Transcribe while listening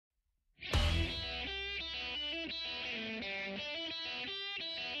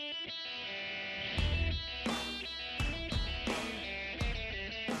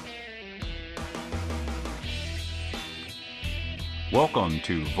Welcome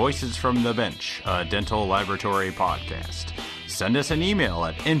to Voices from the Bench, a dental laboratory podcast. Send us an email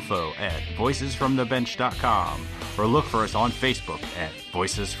at info@voicesfromthebench.com or look for us on Facebook at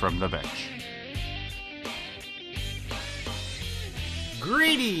Voices from the Bench.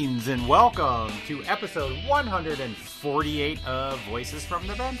 Greetings and welcome to episode 148 of Voices from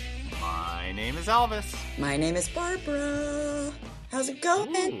the Bench. My name is Elvis. My name is Barbara. How's it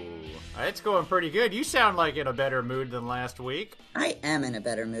going? Ooh, it's going pretty good. You sound like in a better mood than last week. I am in a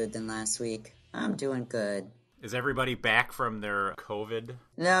better mood than last week. I'm doing good. Is everybody back from their COVID?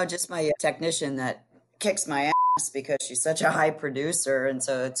 No, just my technician that kicks my ass because she's such a high producer, and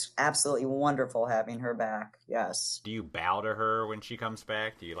so it's absolutely wonderful having her back. Yes. Do you bow to her when she comes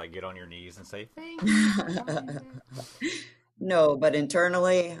back? Do you get on your knees and say, thank you? No, but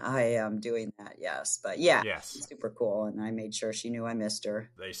internally, I am doing that, yes. But yeah, yes. Super cool, and I made sure she knew I missed her.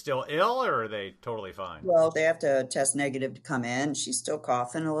 Are they still ill, or are they totally fine? Well, they have to test negative to come in. She's still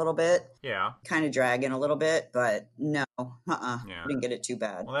coughing a little bit. Yeah. Kind of dragging a little bit, but no, Yeah. Didn't get it too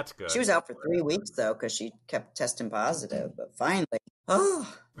bad. Well, that's good. She was out for 3 weeks, though, because she kept testing positive, but finally,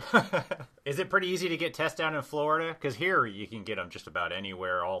 Is it pretty easy to get tests down in Florida? Because here you can get them just about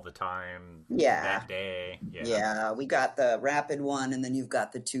anywhere all the time. Yeah. That day. Yeah, we got the rapid one, and then you've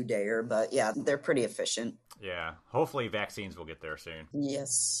got the 2-dayer, but yeah, they're pretty efficient. Yeah. Hopefully vaccines will get there soon.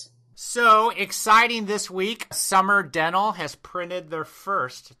 Yes. So, exciting this week, Summer Dental has printed their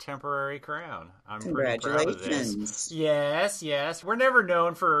first temporary crown. I'm pretty proud of this. Yes. We're never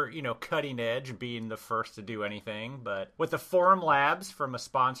known for, cutting edge, being the first to do anything. But with the Forum Labs from a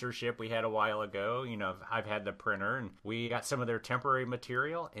sponsorship we had a while ago, I've had the printer, and we got some of their temporary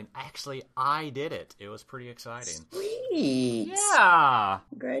material. And actually, I did it. It was pretty exciting. Sweet. Yeah.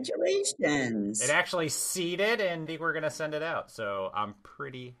 Congratulations. It actually seeded, and we're going to send it out. So, I'm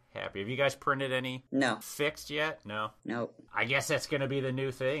pretty happy. Have you guys printed any? No. Fixed yet? No? Nope. I guess that's going to be the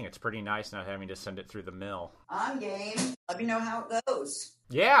new thing. It's pretty nice not having to send it through the mill. I'm game. Let me know how it goes.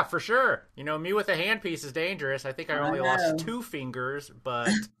 Yeah, for sure. Me with a handpiece is dangerous. I think I only lost 2 fingers, but...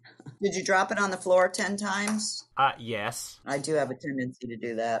 Did you drop it on the floor 10 times? Yes. I do have a tendency to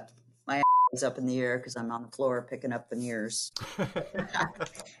do that. My is up in the air because I'm on the floor picking up veneers.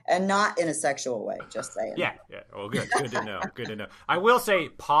 And not in a sexual way, just saying. Yeah. Well, good to know. Good to know. I will say,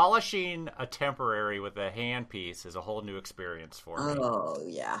 polishing a temporary with a handpiece is a whole new experience for me. Oh,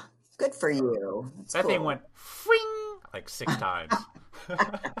 yeah. Good for you. That's that cool. thing went fring like 6 times.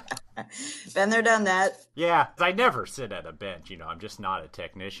 Been there, done that. Yeah, I never sit at a bench. I'm just not a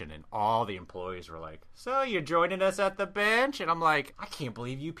technician. And all the employees were like, so you're joining us at the bench? And I'm like, I can't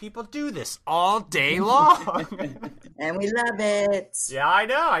believe you people do this all day long. And we love it. Yeah, I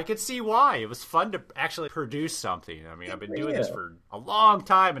know. I could see why. It was fun to actually produce something. I've been doing this for a long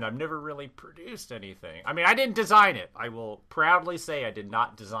time, and I've never really produced anything. I didn't design it. I will proudly say I did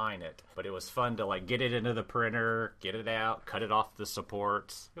not design it. But it was fun to get it into the printer, get it out, cut it off the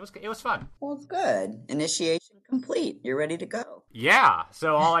supports. It was fun. Well, it's good. Initiation complete. You're ready to go. Yeah.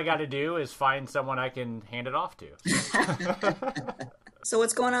 So all I got to do is find someone I can hand it off to. So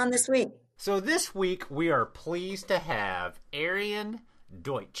what's going on this week? So this week we are pleased to have Arian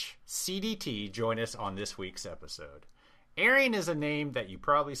Deutsch, CDT, join us on this week's episode. Arian is a name that you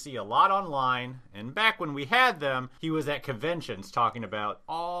probably see a lot online, and back when we had them, he was at conventions talking about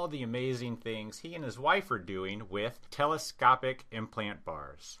all the amazing things he and his wife are doing with telescopic implant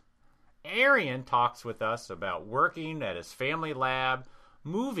bars. Arian talks with us about working at his family lab,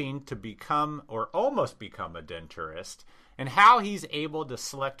 moving to become or almost become a denturist, and how he's able to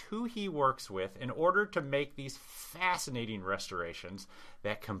select who he works with in order to make these fascinating restorations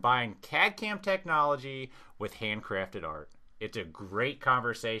that combine CAD/CAM technology with handcrafted art. It's a great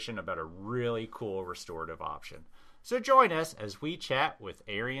conversation about a really cool restorative option. So join us as we chat with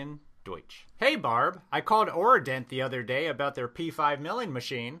Arian Deutsch. Hey Barb, I called Oradent the other day about their P5 milling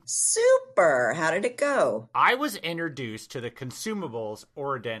machine. Super! How did it go? I was introduced to the consumables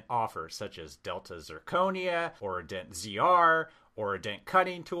Oradent offers, such as Delta Zirconia, Oradent ZR, Oradent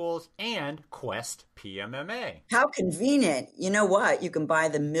cutting tools, and Quest PMMA. How convenient. You know what? You can buy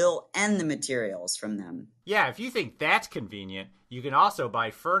the mill and the materials from them. Yeah, if you think that's convenient, you can also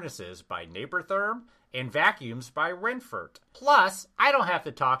buy furnaces by Napertherm and vacuums by Renfert. Plus, I don't have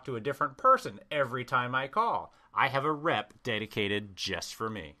to talk to a different person every time I call. I have a rep dedicated just for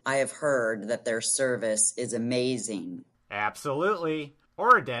me. I have heard that their service is amazing. Absolutely.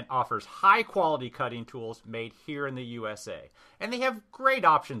 Oradent offers high-quality cutting tools made here in the USA, and they have great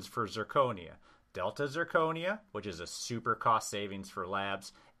options for zirconia. Delta Zirconia, which is a super cost savings for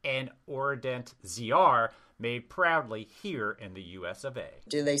labs, and Oradent ZR, made proudly here in the US of A.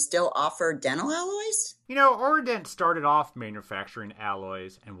 Do they still offer dental alloys? You know, Oradent started off manufacturing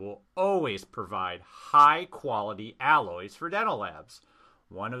alloys and will always provide high-quality alloys for dental labs.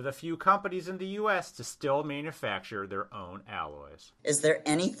 One of the few companies in the U.S. to still manufacture their own alloys. Is there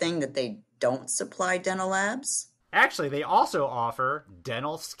anything that they don't supply dental labs? Actually, they also offer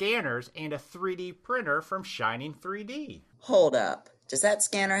dental scanners and a 3D printer from Shining 3D. Hold up. Does that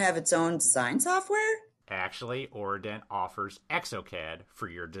scanner have its own design software? Actually, Oradent offers exocad for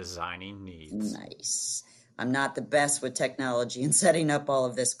your designing needs. Nice. I'm not the best with technology and setting up all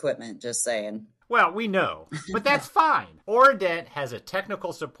of this equipment, just saying. Well, we know, but that's fine. Oradent has a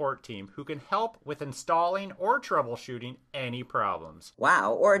technical support team who can help with installing or troubleshooting any problems.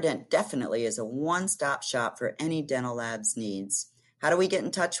 Wow, Oradent definitely is a one-stop shop for any dental lab's needs. How do we get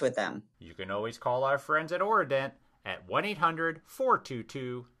in touch with them? You can always call our friends at Oradent at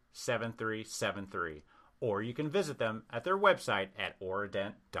 1-800-422-7373. Or you can visit them at their website at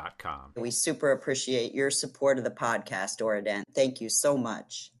oradent.com. We super appreciate your support of the podcast, Oradent. Thank you so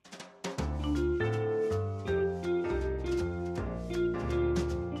much.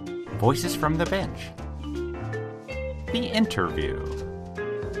 Voices from the Bench. The interview.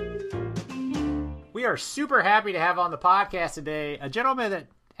 We are super happy to have on the podcast today a gentleman that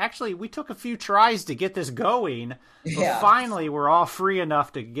actually we took a few tries to get this going, but finally we're all free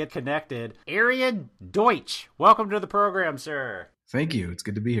enough to get connected. Arian Deutsch, welcome to the program, sir. Thank you. It's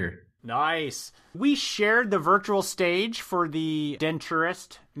good to be here. Nice. We shared the virtual stage for the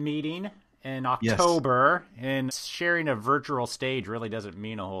denturist meeting in October, and sharing a virtual stage really doesn't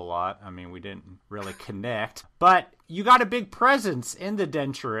mean a whole lot. I mean, we didn't really connect, but you got a big presence in the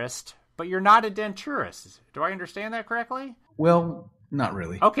denturist, but you're not a denturist. Do I understand that correctly? Well, not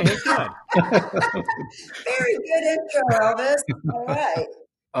really. Okay, good. Very good intro, Elvis. All right.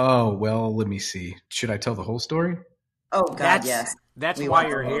 Oh, well, let me see. Should I tell the whole story? Oh, God, yes. That's why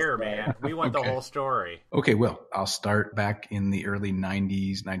you're here, man. We want Okay. the whole story. Okay, well, I'll start back in the early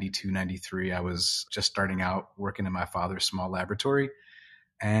 90s, 92, 93. I was just starting out working in my father's small laboratory.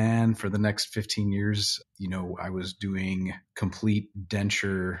 And for the next 15 years, I was doing complete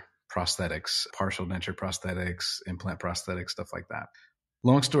denture prosthetics, partial denture prosthetics, implant prosthetics, stuff like that.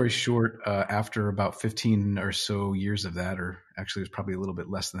 Long story short, after about 15 or so years of that, or actually it was probably a little bit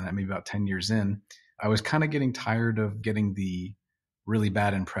less than that, maybe about 10 years in, I was kind of getting tired of getting the really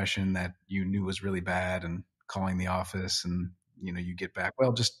bad impression that you knew was really bad and calling the office and, you get back,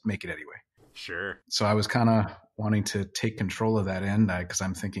 well, just make it anyway. Sure. So I was kind of wanting to take control of that end because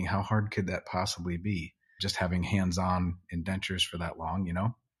I'm thinking, how hard could that possibly be? Just having hands-on in dentures for that long,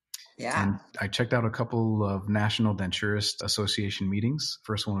 Yeah. And I checked out a couple of National Denturist Association meetings.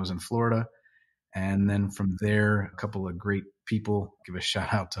 First one was in Florida. And then from there, a couple of great people. Give a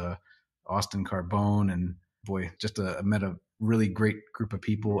shout out to Austin Carbone. And boy, met a really great group of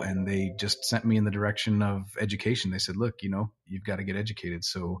people. And they just sent me in the direction of education. They said, look, you've got to get educated.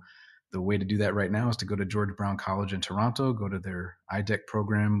 So the way to do that right now is to go to George Brown College in Toronto, go to their IDEC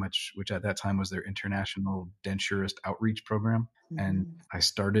program, which at that time was their International Denturist Outreach Program. And I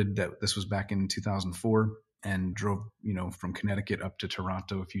started that. This was back in 2004 and drove, from Connecticut up to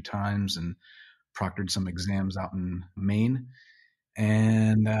Toronto a few times and proctored some exams out in Maine.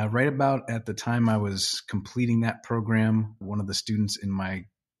 And right about at the time I was completing that program, one of the students in my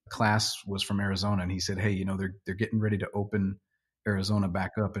class was from Arizona, and he said, hey, they're getting ready to open Arizona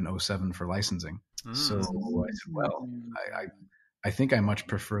back up in 2007 for licensing. So I said, well, I think I much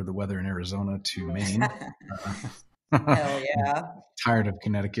prefer the weather in Arizona to Maine. Hell yeah. Tired of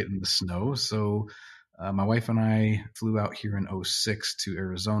Connecticut and the snow. So my wife and I flew out here in 2006 to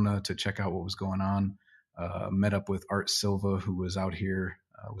Arizona to check out what was going on. Met up with Art Silva, who was out here,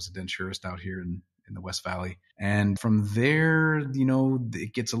 was a denturist out here in the West Valley. And from there,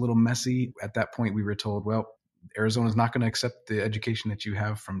 it gets a little messy. At that point, we were told, well, Arizona's not going to accept the education that you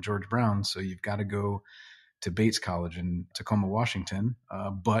have from George Brown, so you've got to go to Bates College in Tacoma, Washington.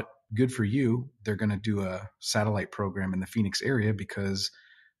 But good for you, they're going to do a satellite program in the Phoenix area because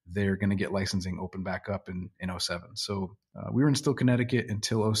they're going to get licensing open back up in 2007. So we were in still Connecticut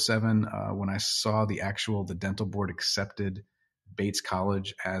until 2007 when I saw the dental board accepted Bates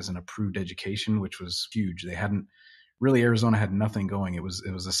College as an approved education, which was huge. They hadn't really, Arizona had nothing going. It was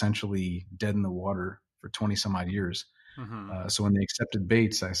essentially dead in the water for 20 some odd years. Mm-hmm. So when they accepted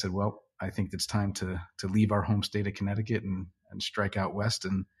Bates, I said, well, I think it's time to leave our home state of Connecticut and strike out west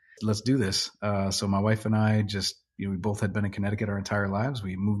and let's do this. So my wife and I just, we both had been in Connecticut our entire lives.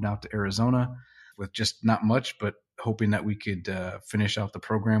 We moved out to Arizona with just not much, but hoping that we could finish out the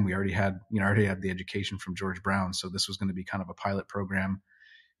program. We already had the education from George Brown. So this was going to be kind of a pilot program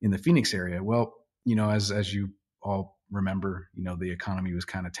in the Phoenix area. Well, as you all remember, the economy was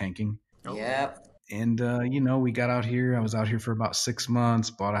kind of tanking. Oh. Yep. And, we got out here. I was out here for about 6 months,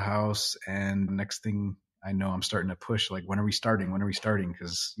 bought a house. And next thing I know, I'm starting to push, like, when are we starting? When are we starting?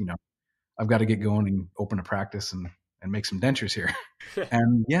 Because, I've got to get going and open a practice and make some dentures here.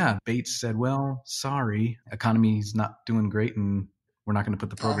 And yeah, Bates said, well, sorry, economy's not doing great and we're not going to put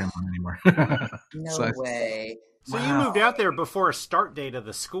the program on anymore. No way. So you moved out there before a start date of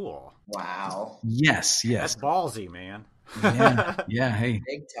the school. Wow. Yes. That's ballsy, man. Yeah. Hey,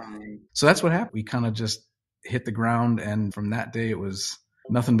 Big time. so that's what happened. We kind of just hit the ground, and from that day, it was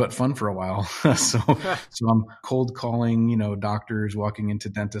nothing but fun for a while. so I'm cold calling, doctors, walking into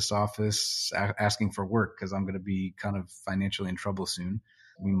dentist's office, asking for work because I'm going to be kind of financially in trouble soon.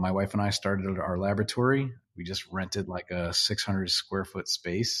 My wife and I started our laboratory. We just rented like a 600 square foot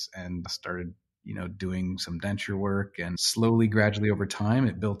space and started, doing some denture work, and slowly, gradually over time,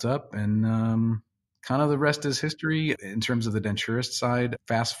 it built up, and kind of the rest is history in terms of the denturist side.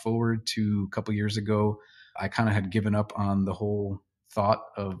 Fast forward to a couple years ago, I kind of had given up on the whole thought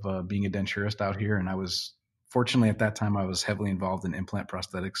of being a denturist out here. And I was, fortunately at that time, I was heavily involved in implant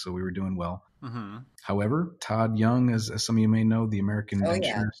prosthetics, so we were doing well. Mm-hmm. However, Todd Young, as some of you may know, the American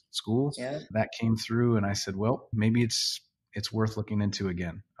Denturist School, that came through, and I said, well, maybe it's worth looking into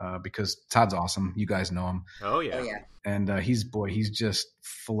again because Todd's awesome. You guys know him. Oh yeah. And he's just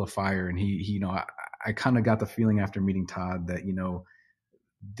full of fire. And he I kind of got the feeling after meeting Todd that,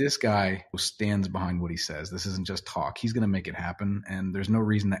 this guy stands behind what he says. This isn't just talk. He's going to make it happen. And there's no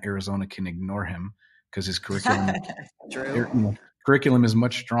reason that Arizona can ignore him because his curriculum, curriculum is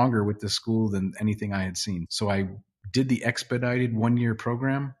much stronger with this school than anything I had seen. So I did the expedited 1-year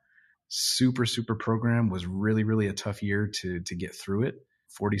program. Super program. Was really, really a tough year to get through it.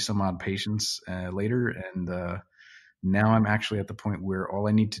 40 some odd patients later. And now I'm actually at the point where all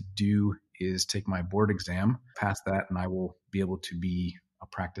I need to do is take my board exam, pass that, and I will be able to be a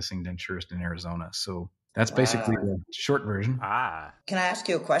practicing denturist in Arizona. So that's basically the short version. Can I ask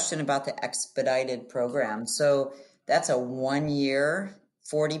you a question about the expedited program? So that's a 1 year,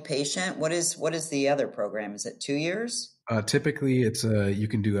 40 patient. What is the other program? Is it 2 years? Typically it's you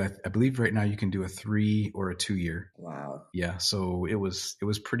can do I believe right now you can do a 3 or a 2 year. Wow. Yeah. So it was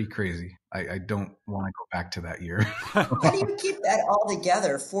pretty crazy. I don't want to go back to that year. How do you keep that all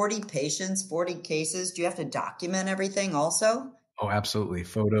together? 40 patients, 40 cases. Do you have to document everything also? Oh, absolutely.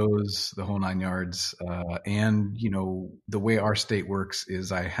 Photos, the whole 9 yards. And, the way our state works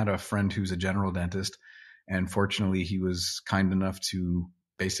is I had a friend who's a general dentist, and fortunately he was kind enough to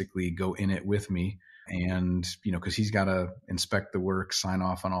basically go in it with me. And, because he's got to inspect the work, sign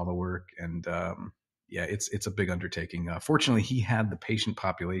off on all the work. And, it's a big undertaking. Fortunately, he had the patient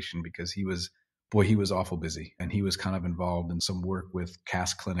population because he was awful busy, and he was kind of involved in some work with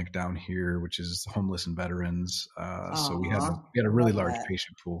CAS Clinic down here, which is homeless and veterans. So we had a really large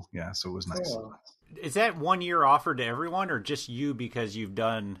patient pool. Yeah. So it was nice. Cool. Is that 1 year offered to everyone or just you because you've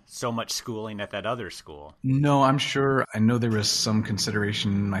done so much schooling at that other school? No, I'm sure. I know there was some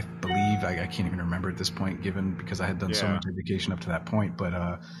consideration, I believe. I can't even remember at this point because I had done so much education up to that point. But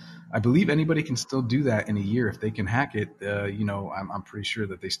I believe anybody can still do that in a year if they can hack it. I'm pretty sure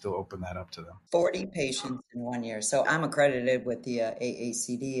that they still open that up to them. 40 patients in 1 year. So I'm accredited with the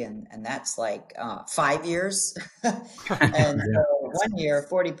AACD, and that's like 5 years. And so 1 year,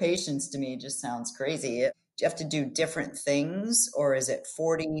 40 patients to me just sounds crazy. Do you have to do different things, or is it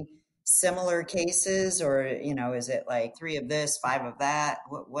 40 similar cases, or is it like 3 of this, 5 of that?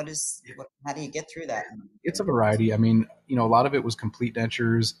 How do you get through that? It's a variety. I mean, a lot of it was complete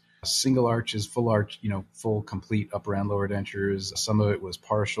dentures. Single arches, full arch, full complete upper and lower dentures. Some of it was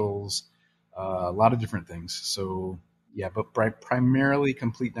partials, a lot of different things. So yeah, but primarily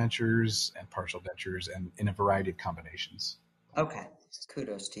complete dentures and partial dentures, and in a variety of combinations. Okay.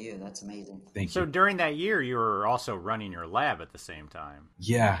 Kudos to you. That's amazing. Thank you. So during that year, you were also running your lab at the same time.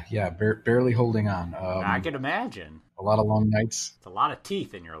 Yeah, barely holding on. I could imagine. A lot of long nights. It's a lot of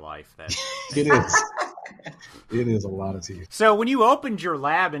teeth in your life. It is. It is a lot of teeth. So when you opened your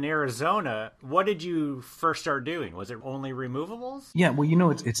lab in Arizona, what did you first start doing? Was it only removables? Yeah, well,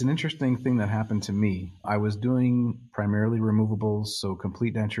 it's an interesting thing that happened to me. I was doing primarily removables, so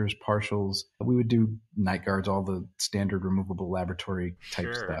complete dentures, partials. We would do night guards, all the standard removable laboratory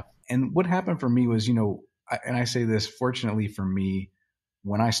type stuff. And what happened for me was, and I say this, fortunately for me,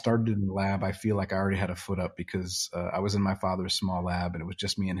 when I started in the lab, I feel like I already had a foot up because I was in my father's small lab and it was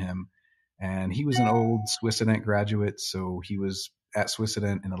just me and him. And he was an old Swissadent graduate, so he was at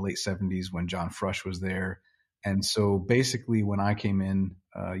Swissadent in the late 70s when John Frush was there. And so basically when I came in,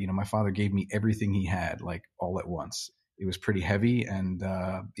 my father gave me everything he had, like all at once. It was pretty heavy, and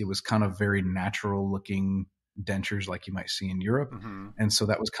it was kind of very natural looking dentures like you might see in Europe. Mm-hmm. And so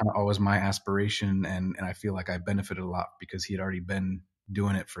that was kind of always my aspiration. And I feel like I benefited a lot because he had already been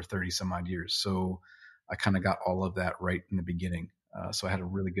doing it for 30 some odd years. So I kind of got all of that right in the beginning. So I had a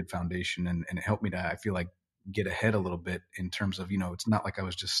really good foundation, and it helped me to, I feel like, get ahead a little bit in terms of, it's not like I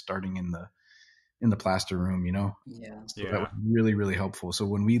was just starting in the plaster room, Yeah. So that was really, really helpful. So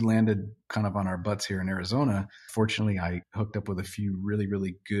when we landed kind of on our butts here in Arizona, fortunately, I hooked up with a few really,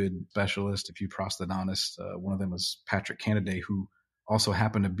 really good specialists, a few prosthodontists. One of them was Patrick Canaday, who also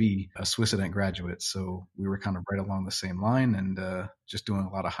happened to be a Swissident graduate. So we were kind of right along the same line, and just doing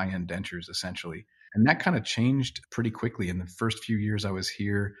a lot of high-end dentures, essentially. And that kind of changed pretty quickly. In the first few years I was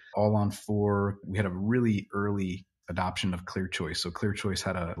here, all on four, we had a really early adoption of Clear Choice. So Clear Choice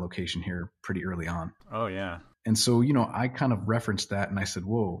had a location here pretty early on. Oh, yeah. And so, I kind of referenced that, and I said,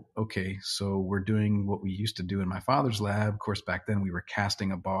 whoa, okay, so we're doing what we used to do in my father's lab. Of course, back then we were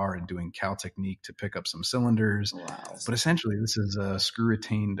casting a bar and doing cow technique to pick up some cylinders. Wow. But essentially, this is a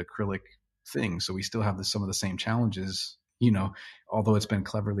screw-retained acrylic thing. So we still have some of the same challenges, although it's been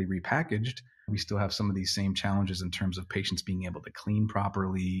cleverly repackaged. We still have some of these same challenges in terms of patients being able to clean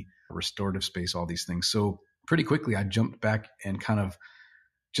properly, restorative space, all these things. So pretty quickly, I jumped back and kind of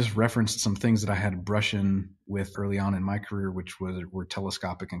just referenced some things that I had brushing with early on in my career, which were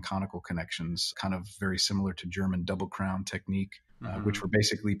telescopic and conical connections, kind of very similar to German double crown technique, which were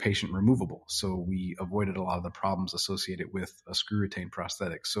basically patient removable. So we avoided a lot of the problems associated with a screw retained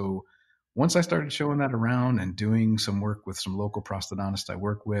prosthetic. So once I started showing that around and doing some work with some local prosthodontists I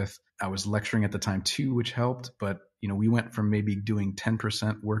work with, I was lecturing at the time too, which helped. But, we went from maybe doing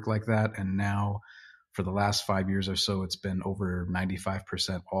 10% work like that, and now for the last 5 years or so, it's been over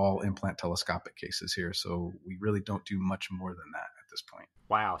 95% all implant telescopic cases here. So we really don't do much more than that at this point.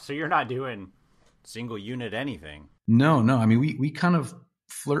 Wow. So you're not doing single unit anything? No. I mean, we kind of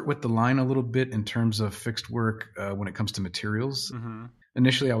flirt with the line a little bit in terms of fixed work when it comes to materials. Mm-hmm.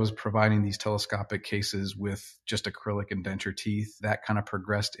 Initially, I was providing these telescopic cases with just acrylic and denture teeth. That kind of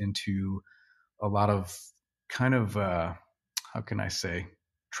progressed into a lot of kind of, how can I say,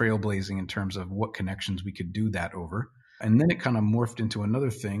 trailblazing in terms of what connections we could do that over. And then it kind of morphed into another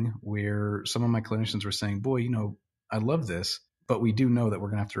thing where some of my clinicians were saying, boy, I love this, but we do know that we're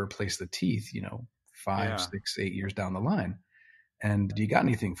going to have to replace the teeth, 5, 6, 8 years down the line. And do you got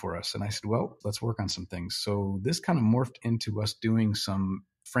anything for us? And I said, well, let's work on some things. So this kind of morphed into us doing some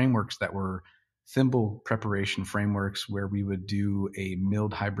frameworks that were thimble preparation frameworks where we would do a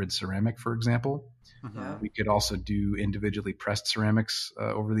milled hybrid ceramic, for example. Mm-hmm. We could also do individually pressed ceramics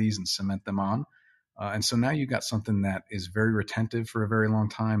over these and cement them on. And so now you got something that is very retentive for a very long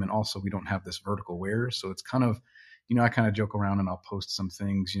time. And also we don't have this vertical wear. So it's kind of, I kind of joke around and I'll post some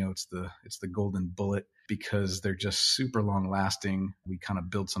things, it's the golden bullet because they're just super long lasting. We kind of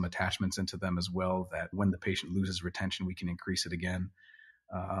build some attachments into them as well that when the patient loses retention, we can increase it again.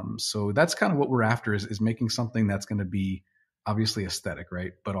 So that's kind of what we're after is making something that's going to be obviously aesthetic,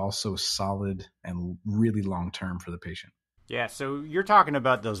 right? But also solid and really long-term for the patient. Yeah. So you're talking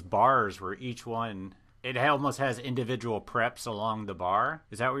about those bars where each one, it almost has individual preps along the bar.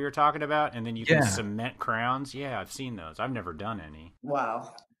 Is that what you're talking about? And then you can cement crowns. Yeah, I've seen those. I've never done any.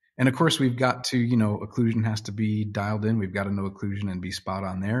 Wow. And of course we've got to, occlusion has to be dialed in. We've got to know occlusion and be spot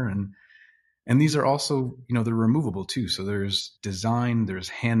on there. And these are also, they're removable too. So there's design, there's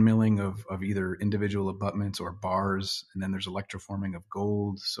hand milling of either individual abutments or bars, and then there's electroforming of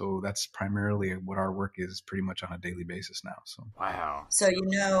gold. So that's primarily what our work is pretty much on a daily basis now. So wow. So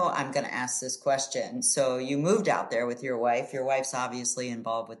I'm going to ask this question. So you moved out there with your wife. Your wife's obviously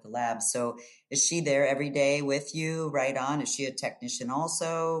involved with the lab. So is she there every day with you, right on? Is she a technician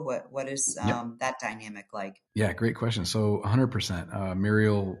also? What is that dynamic like? Yeah, great question. So 100%.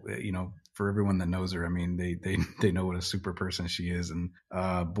 Muriel, for everyone that knows her, I mean, they know what a super person she is. And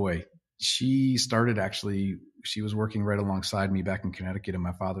boy, she started she was working right alongside me back in Connecticut in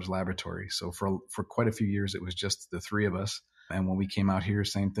my father's laboratory. So for quite a few years, it was just the three of us. And when we came out here,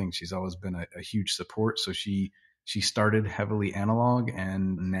 same thing. She's always been a huge support. So she started heavily analog,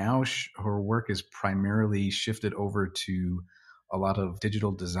 and now her work is primarily shifted over to a lot of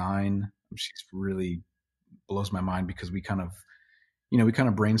digital design. She's really blows my mind because we kind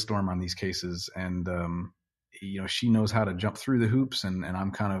of brainstorm on these cases, and she knows how to jump through the hoops, and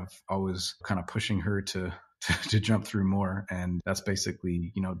I'm kind of always kind of pushing her to jump through more. And that's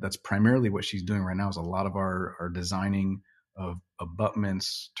basically, that's primarily what she's doing right now is a lot of our designing of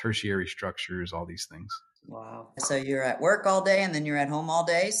abutments, tertiary structures, all these things. Wow. So you're at work all day and then you're at home all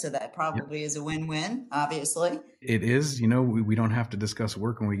day. So that Yep. probably is a win-win, obviously. It is, we don't have to discuss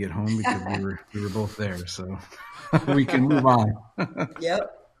work when we get home because we were both there, so we can move on. Yep.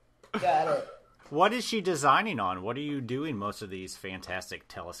 Got it. What is she designing on? What are you doing most of these fantastic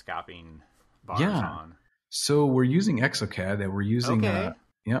telescoping bars Yeah. on? So we're using exocad, and we're using Okay.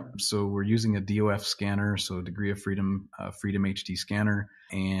 So we're using a DOF scanner, so degree of freedom HD scanner,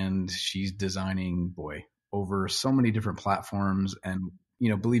 and she's designing, over so many different platforms. And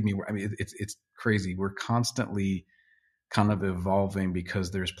believe me, I mean, it's crazy. We're constantly kind of evolving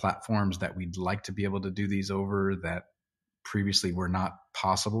because there's platforms that we'd like to be able to do these over that previously were not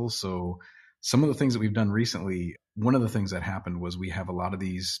possible. So some of the things that we've done recently, one of the things that happened was we have a lot of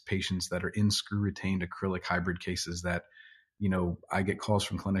these patients that are in screw retained acrylic hybrid cases that, I get calls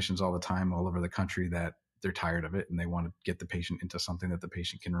from clinicians all the time all over the country that they're tired of it and they want to get the patient into something that the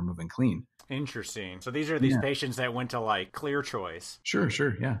patient can remove and clean. Interesting. So these are these patients that went to like Clear Choice. Sure,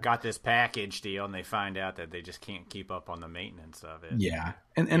 yeah. Got this package deal and they find out that they just can't keep up on the maintenance of it. Yeah.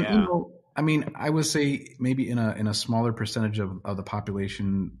 And I mean, I would say maybe in a smaller percentage of the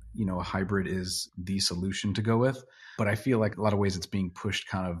population, a hybrid is the solution to go with. But I feel like a lot of ways it's being pushed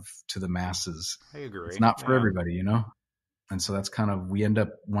kind of to the masses. I agree. It's not for everybody, And so that's kind of, we end up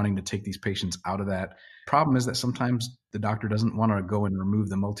wanting to take these patients out of that. Problem is that sometimes the doctor doesn't want to go and remove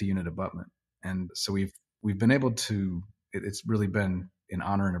the multi-unit abutment. And so we've been able to, it's really been an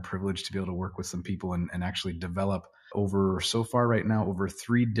honor and a privilege to be able to work with some people and actually develop so far right now, over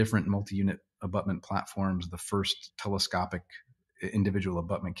 3 different multi-unit abutment platforms, the first telescopic individual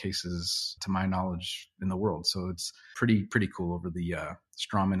abutment cases, to my knowledge, in the world. So it's pretty cool over the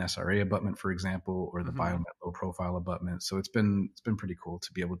Straumann SRA abutment, for example, or the Biomet low profile abutment. So it's been pretty cool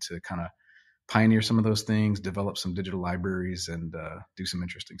to be able to kind of pioneer some of those things, develop some digital libraries, and do some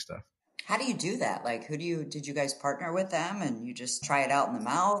interesting stuff. How do you do that? Like, did you guys partner with them and you just try it out in the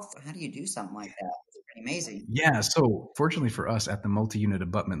mouth? How do you do something like that? It's pretty amazing. Yeah. So fortunately for us at the multi-unit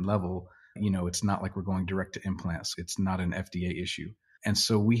abutment level, it's not like we're going direct to implants. It's not an FDA issue. And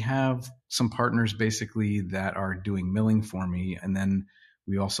so we have some partners basically that are doing milling for me. And then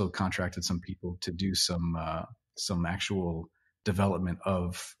we also contracted some people to do some actual development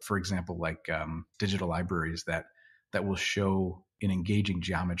of, for example, like digital libraries that will show an engaging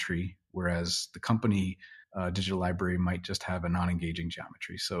geometry, whereas the company digital library might just have a non-engaging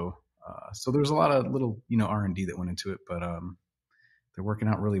geometry. So there's a lot of little, R&D that went into it, but they're working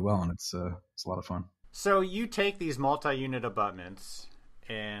out really well, and it's a lot of fun. So you take these multi-unit abutments,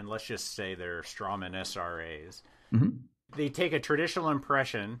 and let's just say they're Straumann SRAs. Mm-hmm. They take a traditional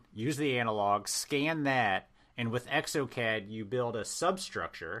impression, use the analog, scan that, and with exocad you build a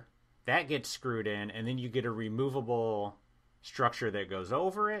substructure that gets screwed in, and then you get a removable structure that goes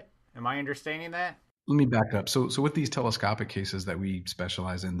over it. Am I understanding that? Let me back up. So with these telescopic cases that we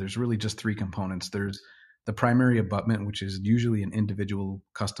specialize in, there's really just 3 components. There's the primary abutment, which is usually an individual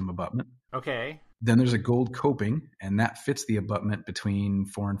custom abutment. Okay. Then there's a gold coping, and that fits the abutment between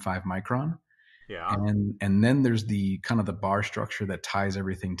 4 and 5 micron. Yeah. And then there's the kind of the bar structure that ties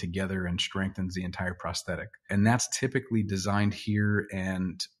everything together and strengthens the entire prosthetic. And that's typically designed here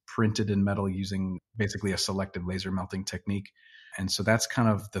and printed in metal using basically a selective laser melting technique. And so that's kind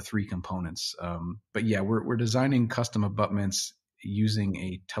of the 3 components. But yeah, we're designing custom abutments using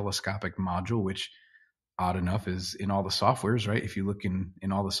a telescopic module, which odd enough is in all the softwares, right? If you look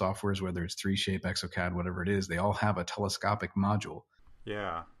in all the softwares, whether it's 3Shape, exocad, whatever it is, they all have a telescopic module.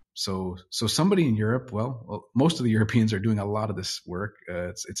 Yeah. So somebody in Europe, well, most of the Europeans are doing a lot of this work.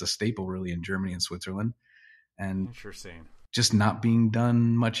 It's a staple really in Germany and Switzerland, and interesting, just not being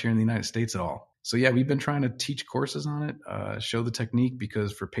done much here in the United States at all. So yeah, we've been trying to teach courses on it, show the technique,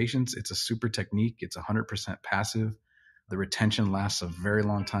 because for patients, it's a super technique. It's 100% passive. The retention lasts a very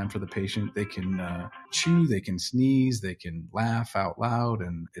long time for the patient. They can chew, they can sneeze, they can laugh out loud,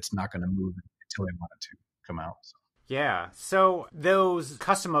 and it's not going to move until they want it to come out. So. Yeah. So those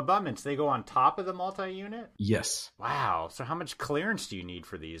custom abutments, they go on top of the multi-unit? Yes. Wow. So how much clearance do you need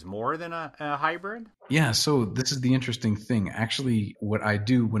for these? More than a hybrid? Yeah. So this is the interesting thing. Actually, what I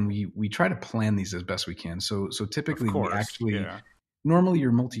do when we try to plan these as best we can. So typically we actually, normally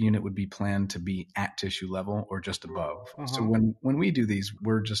your multi-unit would be planned to be at tissue level or just above. Uh-huh. So when we do these,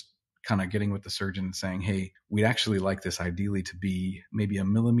 we're just kind of getting with the surgeon and saying, hey, we'd actually like this ideally to be maybe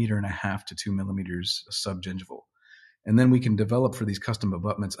 1.5 millimeters to 2 millimeters subgingival. And then we can develop for these custom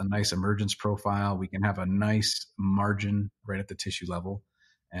abutments a nice emergence profile. We can have a nice margin right at the tissue level.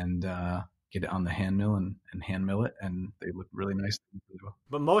 And get it on the hand mill and hand mill it, and they look really nice. Really well.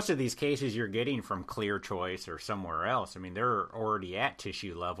 But most of these cases you're getting from Clear Choice or somewhere else, I mean, they're already at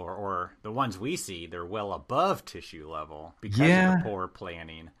tissue level, or the ones we see, they're well above tissue level because of the poor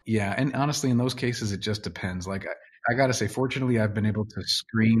planning. Yeah, and honestly, in those cases, it just depends. Like I got to say, fortunately, I've been able to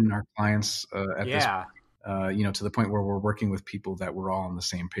screen our clients at this to the point where we're working with people that we're all on the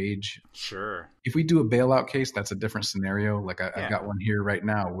same page. Sure. If we do a bailout case, that's a different scenario. Like I've got one here right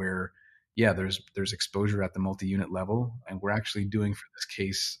now where, there's exposure at the multi-unit level, and we're actually doing for this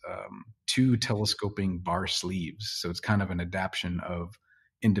case 2 telescoping bar sleeves. So it's kind of an adaptation of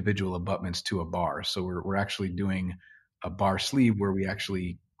individual abutments to a bar. So we're actually doing a bar sleeve where we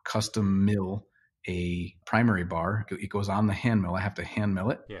actually custom mill a primary bar. It goes on the hand mill. I have to hand mill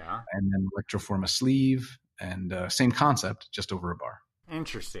it. Yeah. And then electroform a sleeve, and same concept, just over a bar.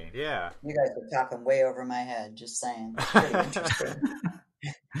 Interesting. Yeah. You guys are talking way over my head, just saying. It's pretty interesting.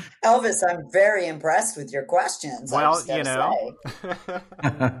 Elvis, I'm very impressed with your questions. Well,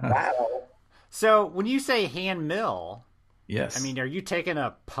 Wow. So when you say hand mill, yes. I mean, are you taking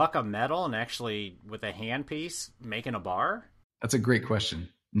a puck of metal and actually with a hand piece making a bar? That's a great question.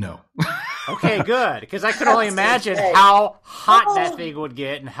 No. Okay, good. Because I could only imagine how hot that thing would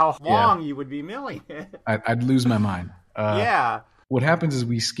get and how long you would be milling it. I'd lose my mind. Yeah. What happens is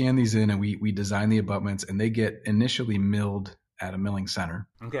we scan these in and we design the abutments, and they get initially milled at a milling center.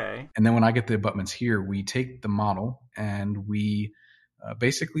 Okay. And then when I get the abutments here, we take the model and we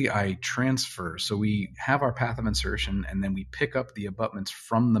I transfer. So we have our path of insertion, and then we pick up the abutments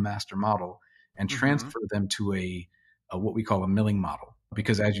from the master model and transfer them to a what we call a milling model.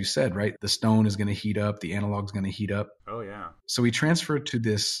 Because as you said, right, the stone is going to heat up, the analog is going to heat up. Oh, yeah. So we transfer to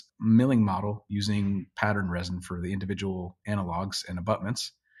this milling model using pattern resin for the individual analogs and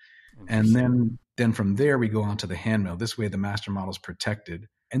abutments. And then from there, we go on to the hand mill. This way, the master model is protected.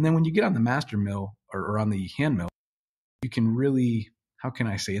 And then when you get on the master mill or on the hand mill, you can really, how can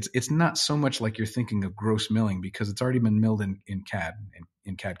I say, it's not so much like you're thinking of gross milling, because it's already been milled in CAD,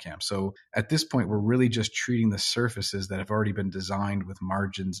 in CAD CAM. So at this point, we're really just treating the surfaces that have already been designed with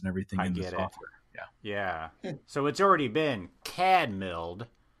margins and everything in the software. Yeah. So it's already been CAD milled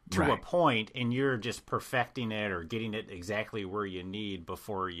to a point, and you're just perfecting it or getting it exactly where you need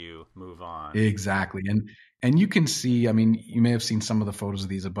before you move on. Exactly. And you can see, I mean, you may have seen some of the photos of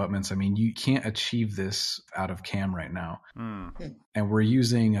these abutments. I mean, you can't achieve this out of CAM right now. And we're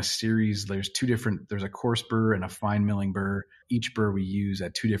using a series, there's a coarse burr and a fine milling burr. Each burr we use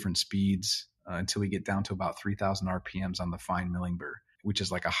at 2 different speeds until we get down to about 3,000 RPMs on the fine milling burr, which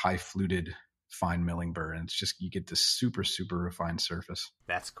is like a high fluted fine milling burr, and it's just, you get this super, super refined surface.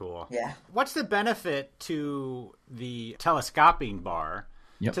 That's cool. Yeah. What's the benefit to the telescoping bar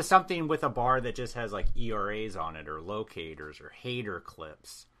to something with a bar that just has like ERAs on it, or locators, or hater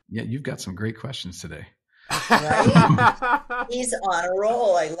clips? Yeah, you've got some great questions today. Right? He's on a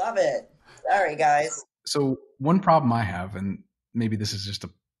roll. I love it. Sorry, guys. So one problem I have, and maybe this is just a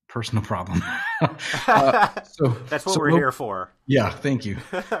personal problem. That's what we're here for. Yeah, thank you.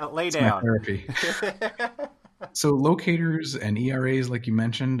 Lay down. Therapy. So locators and ERAs, like you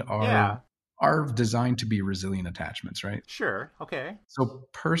mentioned, are designed to be resilient attachments, right? Sure. Okay. So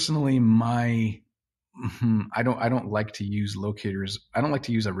personally, I don't like to use locators. I don't like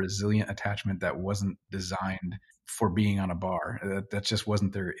to use a resilient attachment that wasn't designed for being on a bar. That just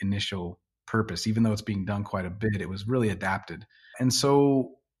wasn't their initial purpose. Even though it's being done quite a bit, it was really adapted. And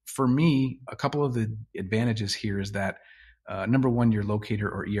so for me, a couple of the advantages here is that number one, your locator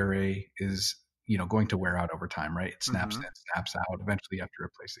or ERA is going to wear out over time, right? It snaps in, snaps out. Eventually, you have to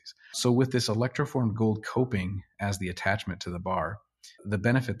replace these. So with this electroformed gold coping as the attachment to the bar, the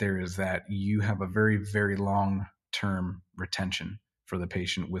benefit there is that you have a very, very long-term retention for the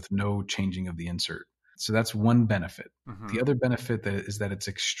patient with no changing of the insert. So that's one benefit. The other benefit is that it's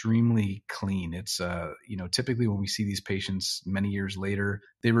extremely clean. It's, typically when we see these patients many years later,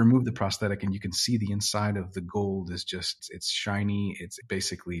 they remove the prosthetic and you can see the inside of the gold is just, it's shiny. It's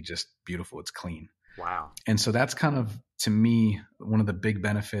basically just beautiful. It's clean. Wow. And so that's kind of, to me, one of the big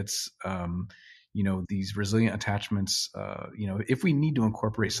benefits. These resilient attachments, if we need to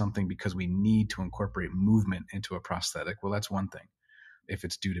incorporate something because we need to incorporate movement into a prosthetic, well, that's one thing. If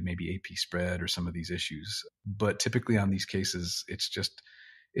it's due to maybe AP spread or some of these issues. But typically on these cases, it's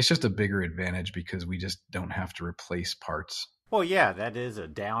just a bigger advantage because we just don't have to replace parts. Well, yeah, that is a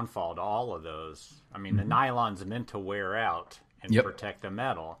downfall to all of those. I mean, the nylon's meant to wear out and protect the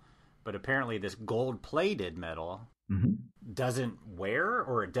metal, but apparently this gold-plated metal doesn't wear,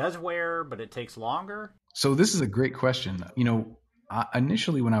 or it does wear, but it takes longer? So this is a great question.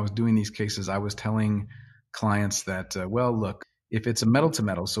 Initially when I was doing these cases, I was telling clients that, look, if it's a metal to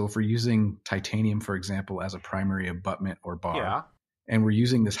metal, so if we're using titanium, for example, as a primary abutment or bar, Yeah. and we're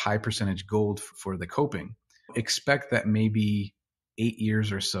using this high percentage gold for the coping, expect that maybe 8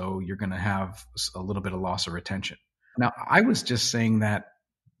 years or so, you're going to have a little bit of loss of retention. Now, I was just saying that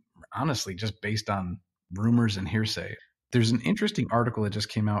honestly, just based on rumors and hearsay. There's an interesting article that just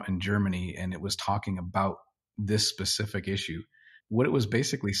came out in Germany, and it was talking about this specific issue. What it was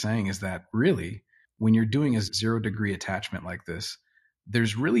basically saying is that really, when you're doing a 0-degree attachment like this,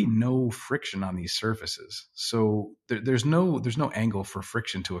 there's really no friction on these surfaces. So there's no angle for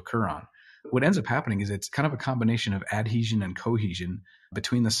friction to occur on. What ends up happening is it's kind of a combination of adhesion and cohesion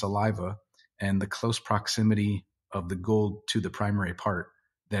between the saliva and the close proximity of the gold to the primary part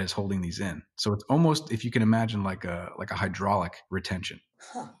that is holding these in. So it's almost, if you can imagine, like a hydraulic retention.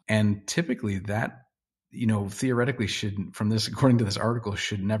 Huh. And typically that, theoretically according to this article,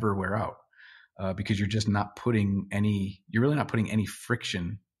 should never wear out because you're really not putting any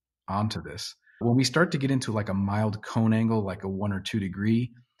friction onto this. When we start to get into like a mild cone angle, like a 1 or 2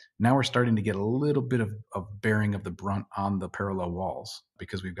 degree, now we're starting to get a little bit of bearing of the brunt on the parallel walls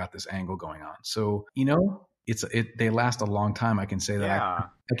because we've got this angle going on. So, they last a long time. I can say that. Yeah.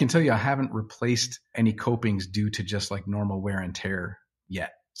 I can tell you I haven't replaced any copings due to just like normal wear and tear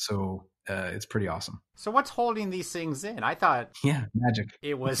yet. So it's pretty awesome. So what's holding these things in? I thought magic.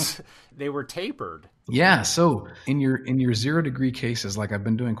 They were tapered. Yeah. So in your 0-degree cases, like I've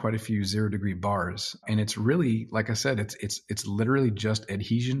been doing quite a few 0-degree bars, and it's really, like I said, it's literally just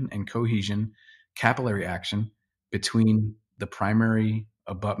adhesion and cohesion, capillary action between the primary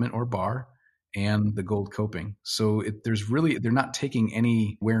abutment or bar and the gold coping. So they're not taking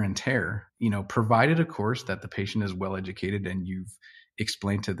any wear and tear, provided of course that the patient is well educated and you've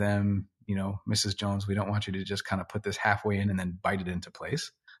explained to them, Mrs. Jones, we don't want you to just kind of put this halfway in and then bite it into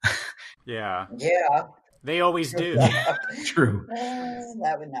place. Yeah. Yeah. They always do. True.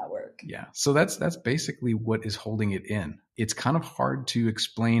 That would not work. Yeah. So that's basically what is holding it in. It's kind of hard to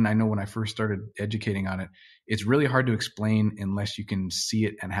explain. I know when I first started educating on it, it's really hard to explain unless you can see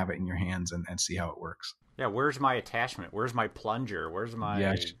it and have it in your hands and see how it works. Yeah. Where's my attachment? Where's my plunger? Where's my...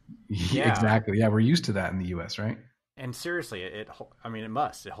 Yeah. Exactly. Yeah. We're used to that in the US, right? And seriously, it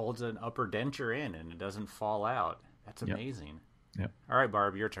holds an upper denture in and it doesn't fall out. That's amazing. Yep. All right,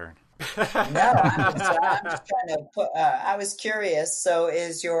 Barb, your turn. No, I'm just trying to put, I was curious. So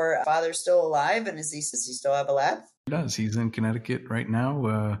is your father still alive, and does he still have a lab? He does. He's in Connecticut right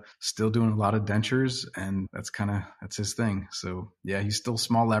now, still doing a lot of dentures, and that's his thing. So yeah, he's still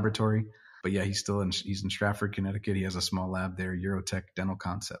small laboratory, but yeah, he's in Stratford, Connecticut. He has a small lab there, Eurotech Dental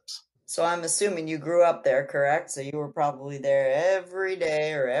Concepts. So I'm assuming you grew up there, correct? So you were probably there every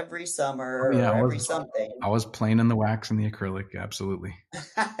day or every summer or every something. I was playing in the wax and the acrylic, absolutely.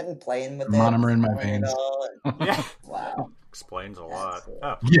 And playing with monomer in my veins. Yeah. Wow. Explains a lot.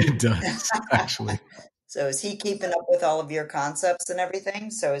 Oh. Yeah, it does, actually. So is he keeping up with all of your concepts and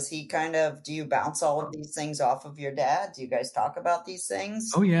everything? So is he do you bounce all of these things off of your dad? Do you guys talk about these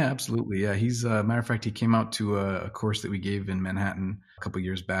things? Oh, yeah, absolutely. Yeah, he's, matter of fact, he came out to a course that we gave in Manhattan a couple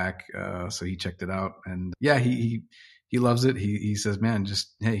years back. So he checked it out. And yeah, he loves it. He says, man,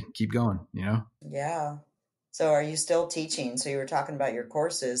 just, hey, keep going, Yeah. So are you still teaching? So you were talking about your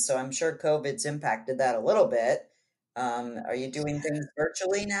courses. So I'm sure COVID's impacted that a little bit. Are you doing things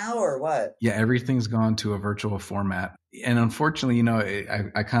virtually now or what? Yeah, everything's gone to a virtual format. And unfortunately,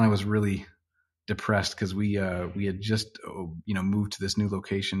 I kind of was really depressed because we had just, moved to this new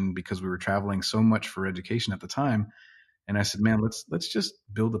location because we were traveling so much for education at the time. And I said, man, let's just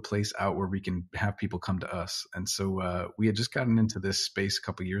build a place out where we can have people come to us. And so we had just gotten into this space a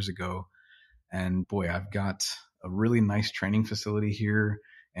couple years ago. And boy, I've got a really nice training facility here.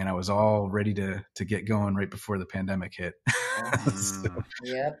 And I was all ready to get going right before the pandemic hit. So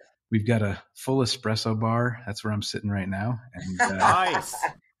yep. We've got a full espresso bar. That's where I'm sitting right now. And nice.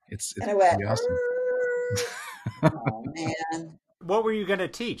 It's pretty awesome. Oh, man. What were you going to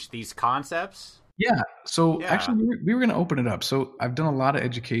teach? These concepts? Yeah. So actually, we were going to open it up. So I've done a lot of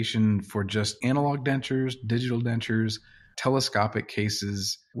education for just analog dentures, digital dentures, telescopic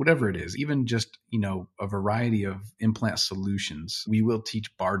cases, whatever it is, even just, a variety of implant solutions. We will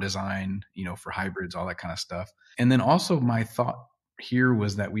teach bar design, for hybrids, all that kind of stuff. And then also my thought here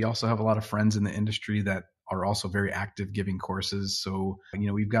was that we also have a lot of friends in the industry that are also very active giving courses. So,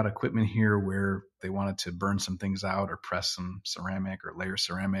 we've got equipment here where they wanted to burn some things out or press some ceramic or layer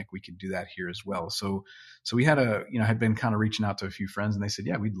ceramic. We could do that here as well. So we had had been kind of reaching out to a few friends and they said,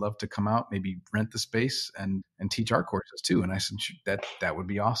 yeah, we'd love to come out, maybe rent the space and teach our courses too. And I said, that would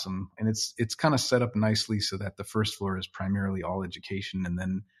be awesome. And it's kind of set up nicely so that the first floor is primarily all education. And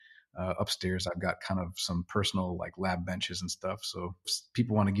then Upstairs, I've got kind of some personal like lab benches and stuff. So if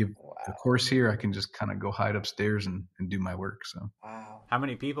people want to give the course here, I can just kind of go hide upstairs and do my work. So Wow. How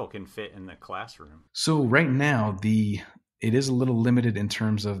many people can fit in the classroom? So right now, it is a little limited in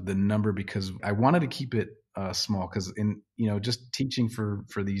terms of the number because I wanted to keep it small because just teaching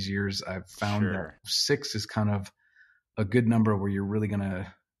for these years, I've found that 6 is kind of a good number where you're really going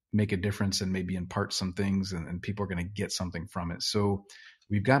to make a difference and maybe impart some things and people are going to get something from it. So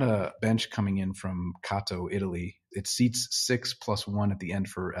we've got a bench coming in from Cato, Italy. It seats 6 plus 1 at the end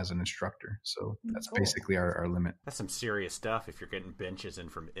as an instructor. So that's cool. Basically our limit. That's some serious stuff if you're getting benches in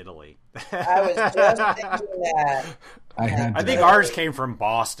from Italy. I was just thinking that. I think ours came from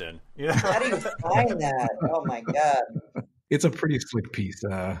Boston. How do you find that? Oh my God. It's a pretty slick piece.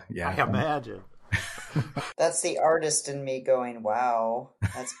 Yeah. I imagine. That's the artist in me going, wow,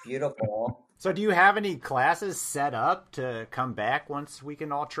 that's beautiful. So do you have any classes set up to come back once we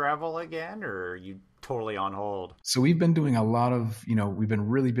can all travel again, or are you totally on hold? So we've been doing a lot of, we've been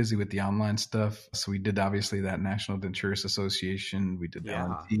really busy with the online stuff. So we did obviously that National Denturists Association. We did the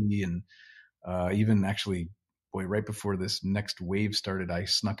LNT and even actually, right before this next wave started, I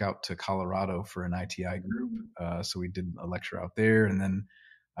snuck out to Colorado for an ITI group. So we did a lecture out there, and then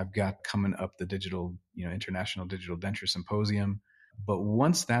I've got coming up the International Digital Denture Symposium. But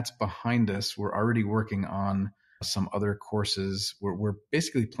once that's behind us, we're already working on some other courses. We're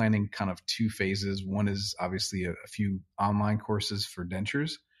basically planning kind of 2 phases. One is obviously a few online courses for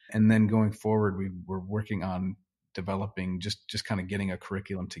dentures. And then going forward, we're working on developing just kind of getting a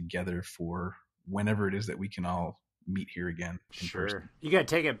curriculum together for whenever it is that we can all meet here again in person. You got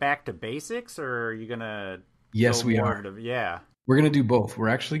to take it back to basics, or are you going to? Yes, we are. We're going to do both.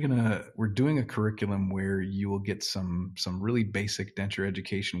 We're doing a curriculum where you will get some really basic denture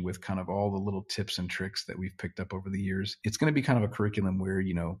education with kind of all the little tips and tricks that we've picked up over the years. It's going to be kind of a curriculum where,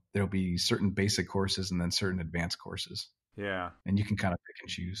 there'll be certain basic courses and then certain advanced courses. Yeah. And you can kind of pick and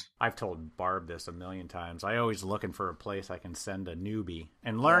choose. I've told Barb this a million times. I always looking for a place I can send a newbie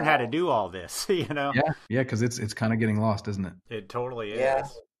and learn how to do all this, Yeah, because it's kind of getting lost, isn't it? It totally is. Yeah.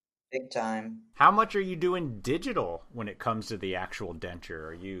 Big time. How much are you doing digital when it comes to the actual denture?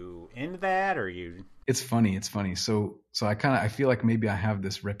 Are you into that, or are you? It's funny. So I feel like maybe I have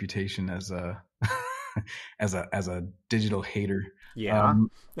this reputation as a as a digital hater. Yeah.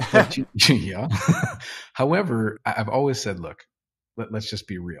 Yeah. However, I've always said, look, let's just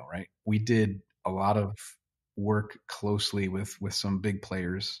be real, right? We did a lot of work closely with some big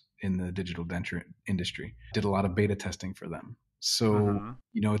players in the digital denture industry. Did a lot of beta testing for them. So,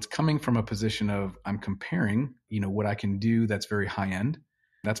 it's coming from a position of I'm comparing, what I can do that's very high end.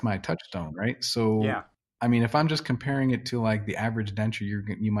 That's my touchstone, right? So, yeah. I mean, if I'm just comparing it to like the average denture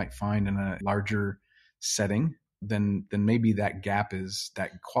you might find in a larger setting, then maybe that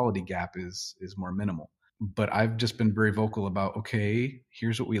quality gap is more minimal. But I've just been very vocal about, okay,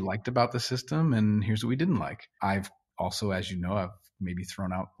 here's what we liked about the system and here's what we didn't like. I've also, as you know, I've maybe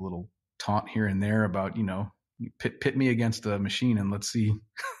thrown out a little taunt here and there about, pit me against a machine and let's see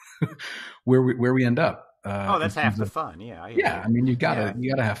where we end up. That's half the fun. Yeah. I mean, you gotta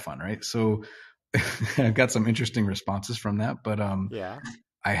have fun, right? So I've got some interesting responses from that, but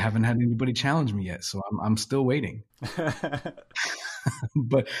I haven't had anybody challenge me yet, so I'm still waiting.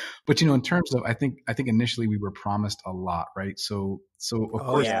 but in terms of, I think initially we were promised a lot, right? So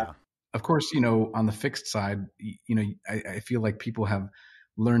of course, on the fixed side, I feel like people have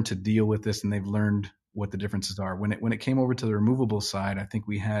learned to deal with this and they've learned what the differences are. When it came over to the removable side, I think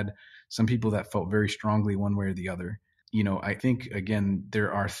we had some people that felt very strongly one way or the other. I think, again,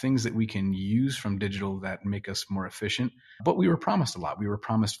 there are things that we can use from digital that make us more efficient, but we were promised a lot. We were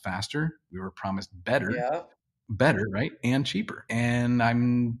promised faster. We were promised better, right? And cheaper. And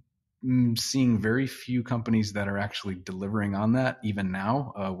I'm seeing very few companies that are actually delivering on that. Even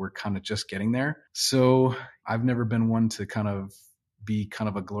now, we're kind of just getting there. So I've never been one to kind of be kind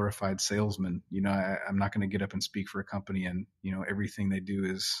of a glorified salesman. I'm not going to get up and speak for a company and, everything they do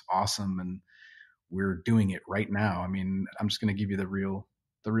is awesome and we're doing it right now. I mean, I'm just going to give you the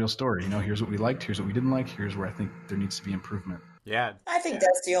real story. Here's what we liked. Here's what we didn't like. Here's where I think there needs to be improvement. Yeah. I think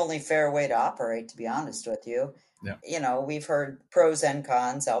that's the only fair way to operate, to be honest with you. Yeah. We've heard pros and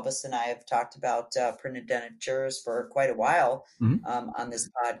cons. Elvis and I have talked about printed dentures for quite a while on this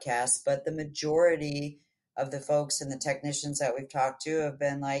podcast, but the majority of the folks and the technicians that we've talked to have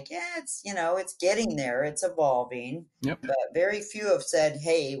been like, it's getting there, it's evolving. Yep. But very few have said,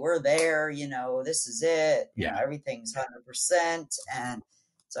 hey, we're there, this is it. Yeah. Everything's 100%. And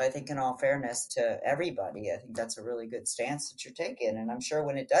so I think, in all fairness to everybody, I think that's a really good stance that you're taking. And I'm sure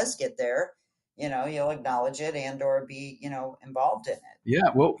when it does get there, you'll acknowledge it and or be, involved in it.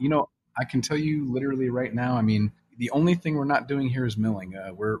 Yeah, well, I can tell you literally right now. I mean, the only thing we're not doing here is milling.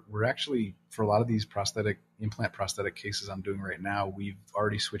 We're actually, for a lot of these implant prosthetic cases I'm doing right now, we've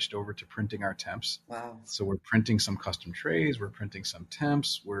already switched over to printing our temps. Wow. So we're printing some custom trays, we're printing some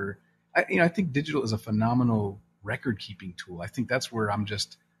temps. I think digital is a phenomenal record keeping tool. I think that's where I'm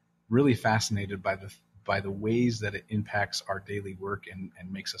just really fascinated by the ways that it impacts our daily work and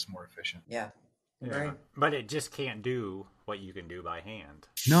makes us more efficient. Yeah. Yeah, but it just can't do what you can do by hand.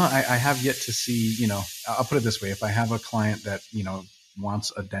 No, I have yet to see, I'll put it this way. If I have a client that,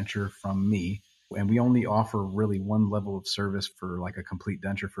 wants a denture from me, and we only offer really one level of service for like a complete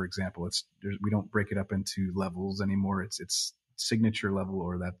denture, for example, we don't break it up into levels anymore. It's signature level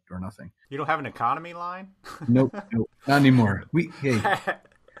or nothing. You don't have an economy line? Nope, not anymore.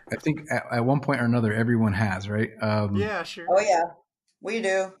 I think at one point or another, everyone has, right? Yeah, sure. Oh yeah, we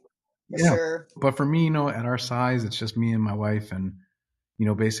do. Sure. But for me, at our size, it's just me and my wife, and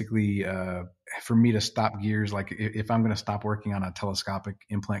basically, for me to stop gears, like if I'm going to stop working on a telescopic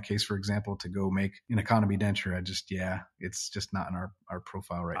implant case, for example, to go make an economy denture, it's just not in our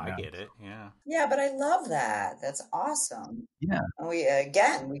profile right now. I get it. Yeah. Yeah, but I love that. That's awesome. Yeah.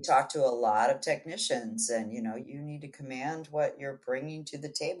 And we talk to a lot of technicians, and you need to command what you're bringing to the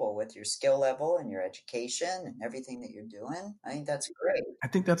table with your skill level and your education and everything that you're doing. I think that's great. I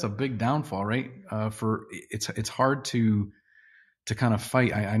think that's a big downfall, right? It's hard to kind of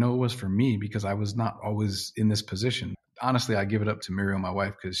fight. I know it was for me because I was not always in this position. Honestly, I give it up to Muriel, my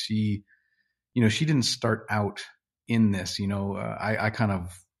wife, because she didn't start out in this. I kind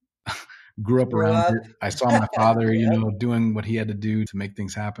of grew up around it. I saw my father, doing what he had to do to make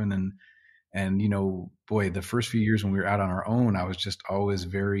things happen. And boy, the first few years when we were out on our own, I was just always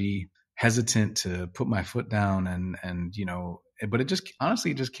very hesitant to put my foot down but it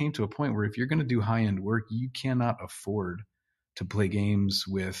just came to a point where if you're going to do high end work, you cannot afford to play games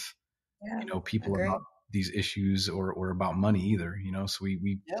with, people about these issues or about money either, so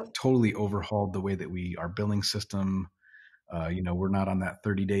we totally overhauled the way that our billing system, we're not on that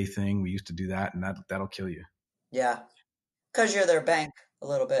 30-day thing. We used to do that, and that'll kill you. Yeah. Because you're their bank a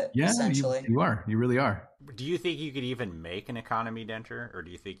little bit, essentially. You are. You really are. Do you think you could even make an economy denture, or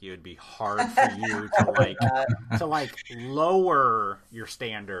do you think it would be hard for you to lower your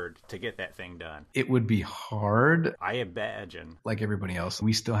standard to get that thing done? It would be hard. I imagine. Like everybody else,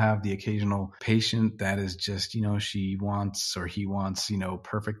 we still have the occasional patient that is just, she wants or he wants,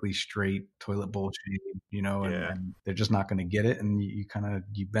 perfectly straight toilet bowl shape, and they're just not going to get it. And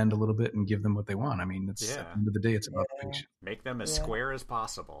you bend a little bit and give them what they want. I mean, at the end of the day, it's about patient. Make them as square as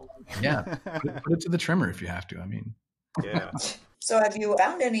possible. Yeah. Put it to the trimmer if you have to. I mean, yeah. So have you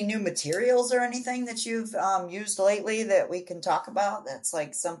found any new materials or anything that you've used lately that we can talk about? That's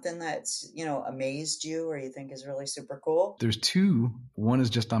like something that's, amazed you or you think is really super cool? There's two. One is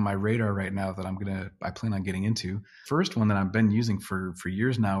just on my radar right now that I plan on getting into. First one that I've been using for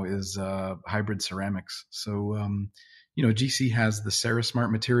years now is hybrid ceramics. So, GC has the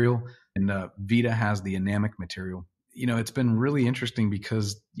Ceresmart material and Vita has the Anamic material. It's been really interesting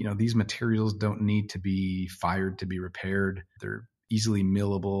because, these materials don't need to be fired to be repaired. They're easily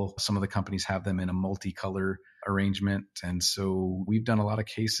millable. Some of the companies have them in a multicolor arrangement. And so we've done a lot of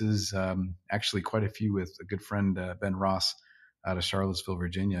cases, actually quite a few with a good friend, Ben Ross out of Charlottesville,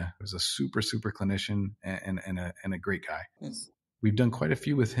 Virginia, who's a super, super clinician and a great guy. Yes. We've done quite a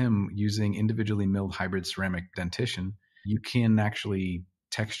few with him using individually milled hybrid ceramic dentition. You can actually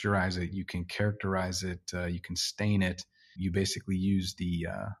texturize it, you can characterize it, you can stain it. You basically use the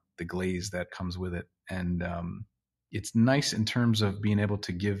glaze that comes with it, and it's nice in terms of being able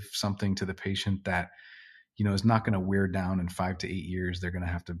to give something to the patient that is not going to wear down in 5 to 8 years. They're going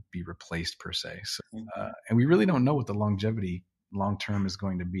to have to be replaced per se. So, and we really don't know what the longevity long term is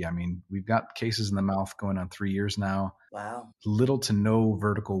going to be. I mean, we've got cases in the mouth going on 3 years now. Wow. Little to no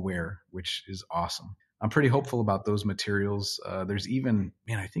vertical wear, which is awesome. I'm pretty hopeful about those materials. There's even,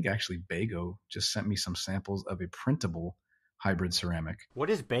 I think actually Bago just sent me some samples of a printable hybrid ceramic.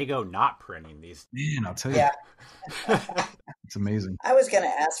 What is Bago not printing these? Man, I'll tell you. Yeah. It's amazing. I was going to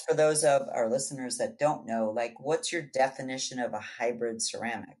ask for those of our listeners that don't know, what's your definition of a hybrid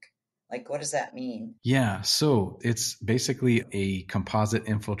ceramic? What does that mean? Yeah, so it's basically a composite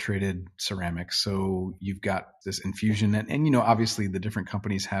infiltrated ceramic. So you've got this infusion and obviously the different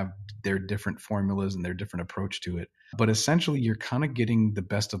companies have their different formulas and their different approach to it. But essentially you're kind of getting the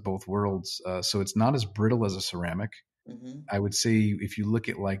best of both worlds. So it's not as brittle as a ceramic. Mm-hmm. I would say if you look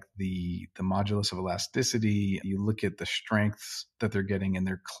at the modulus of elasticity, you look at the strengths that they're getting and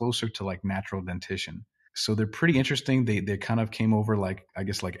they're closer to natural dentition. So they're pretty interesting. They kind of came over like, I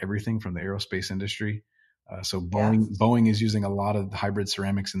guess, like everything from the aerospace industry. So Boeing is using a lot of hybrid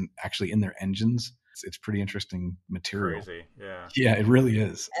ceramics and actually in their engines. It's pretty interesting material. Crazy, yeah. Yeah, it really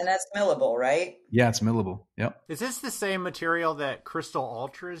is. And that's millable, right? Yeah, it's millable. Yep. Is this the same material that Crystal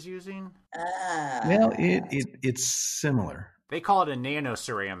Ultra is using? Well, it's similar. They call it a nano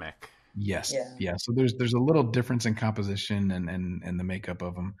ceramic. Yes. Yeah. So there's a little difference in composition and the makeup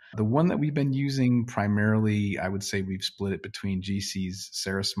of them. The one that we've been using primarily, I would say we've split it between GC's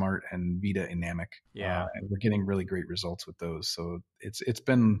Sarah Smart and Vita Enamic. Yeah. And we're getting really great results with those. So it's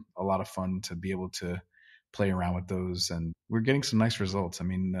been a lot of fun to be able to play around with those, and we're getting some nice results. I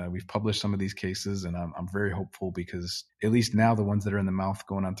mean, we've published some of these cases, and I'm very hopeful because at least now the ones that are in the mouth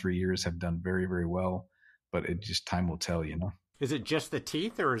going on 3 years have done very, very well. But it just time will tell, you know. Is it just the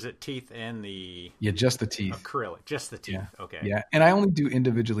teeth, or is it teeth and the... Yeah, just the teeth. Acrylic, just the teeth. Yeah. Okay. Yeah, and I only do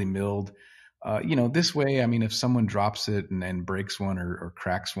individually milled. This way, I mean, if someone drops it and breaks one or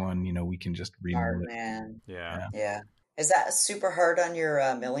cracks one, we can just remill it. Man. Yeah. Is that super hard on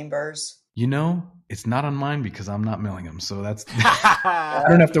your milling burrs? It's not on mine because I'm not milling them. So that's, I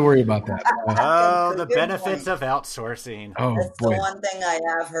don't have to worry about that. The benefits of outsourcing. Oh, that's boy. The one thing I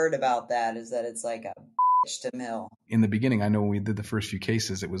have heard about that is that it's like a bitch to mill. In the beginning, I know when we did the first few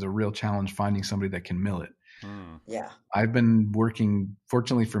cases, it was a real challenge finding somebody that can mill it. Yeah. I've been working,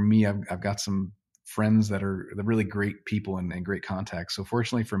 fortunately for me, I've got some friends that are the really great people and great contacts. So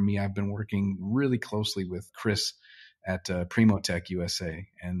fortunately for me, I've been working really closely with Chris at Primotech USA,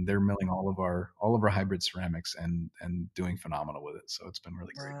 and they're milling all of our hybrid ceramics and doing phenomenal with it. So it's been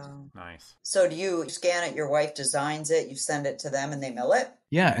really great. Wow. Nice. So do you scan it? Your wife designs it. You send it to them, and they mill it.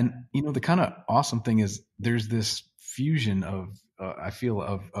 Yeah, and the kind of awesome thing is there's this fusion of I feel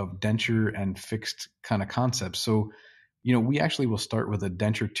of denture and fixed kind of concepts. So we actually will start with a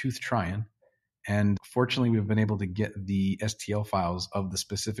denture tooth try-in. And fortunately, we've been able to get the STL files of the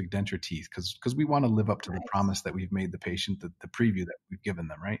specific denture teeth because we want to live up to the promise that we've made the patient, the preview that we've given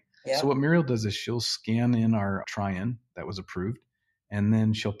them, right? Yep. So what Muriel does is she'll scan in our try-in that was approved, and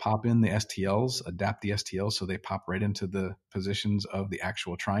then she'll pop in the STLs, adapt the STLs so they pop right into the positions of the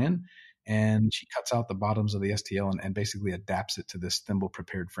actual try-in, and she cuts out the bottoms of the STL and basically adapts it to this thimble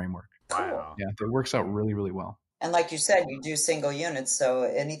prepared framework. Wow. Yeah, it works out really, really well. And like you said, you do single units, so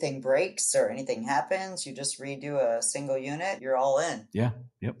anything breaks or anything happens, you just redo a single unit, you're all in. Yeah,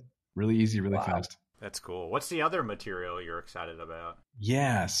 yep. Really easy, really fast. That's cool. What's the other material you're excited about?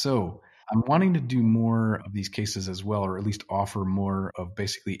 Yeah, so I'm wanting to do more of these cases as well, or at least offer more of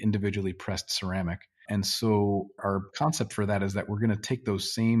basically individually pressed ceramic. And so our concept for that is that we're going to take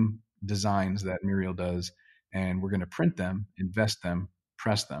those same designs that Muriel does, and we're going to print them, invest them,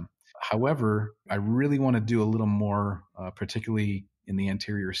 press them. However, I really want to do a little more, particularly in the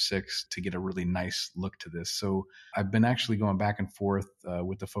anterior 6, to get a really nice look to this. So I've been actually going back and forth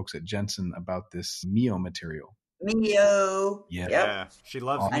with the folks at Jensen about this Mio material. Mio. Yeah. Yep. She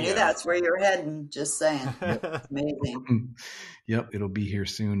loves Mio. I knew that's where you're heading, just saying. It's amazing. Yep, it'll be here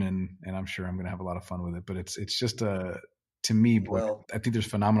soon, and I'm sure I'm going to have a lot of fun with it. But it's just to me, I think there's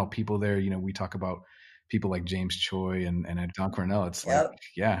phenomenal people there. We talk about people like James Choi and Don Cornell. It's like,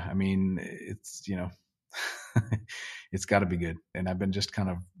 yeah, I mean, it's, it's got to be good. And I've been just kind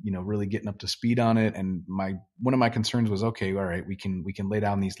of, really getting up to speed on it. And one of my concerns was, okay, all right, we can lay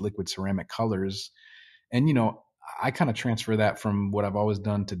down these liquid ceramic colors. And, I kind of transfer that from what I've always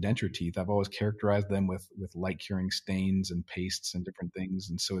done to denture teeth. I've always characterized them with light curing stains and pastes and different things.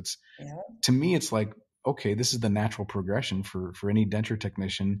 And so to me, it's like, okay, this is the natural progression for any denture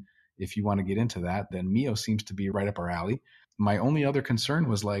technician. If you want to get into that, then Mio seems to be right up our alley. My only other concern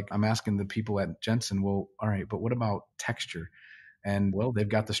was I'm asking the people at Jensen, well, all right, but what about texture? And well, they've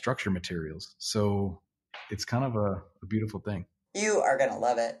got the structure materials. So it's kind of a beautiful thing. You are going to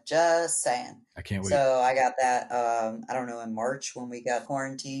love it. Just saying. I can't wait. So I got that, I don't know, in March when we got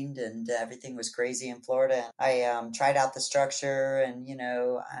quarantined and everything was crazy in Florida. I tried out the structure and,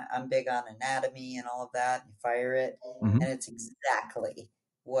 I'm big on anatomy and all of that. You fire it and it's exactly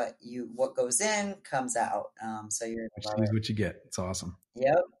what goes in comes out. So you're going to love it. What you get. It's awesome.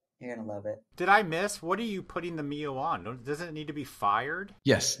 Yep. You're going to love it. Did I miss? What are you putting the Mio on? Doesn't it need to be fired?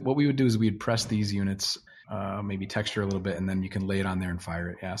 Yes. What we would do is we'd press these units, maybe texture a little bit, and then you can lay it on there and fire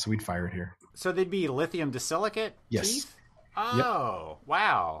it. Yeah. So we'd fire it here. So they'd be lithium disilicate teeth? Oh, yep.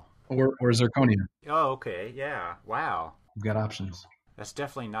 Wow. Or zirconia. Oh, okay. Yeah. Wow. We've got options. That's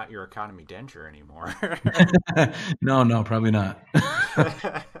definitely not your economy denture anymore. No, probably not.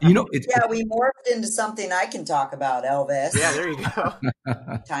 Yeah, we morphed into something I can talk about, Elvis. Yeah, there you go.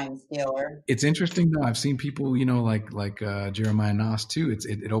 Time stealer. It's interesting though. I've seen people, like Jeremiah Noss too.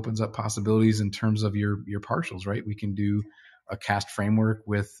 It opens up possibilities in terms of your partials, right? We can do a cast framework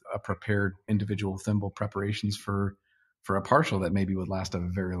with a prepared individual thimble preparations for a partial that maybe would last a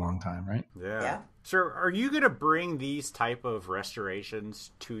very long time, right? Yeah. Yeah. So are you going to bring these type of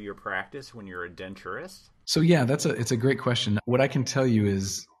restorations to your practice when you're a denturist? So yeah, it's a great question. What I can tell you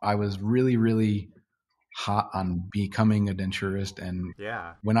is I was really, really hot on becoming a denturist. And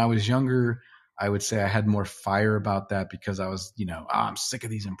Yeah. when I was younger, I would say I had more fire about that because I was, I'm sick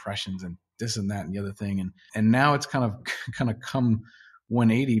of these impressions and this and that and the other thing. And now it's kind of come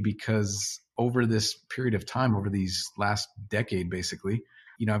 180 because over this period of time, over these last decade, basically,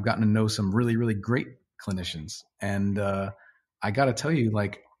 I've gotten to know some really, really great clinicians. And I got to tell you,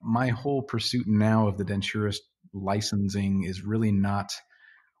 like, my whole pursuit now of the denturist licensing is really not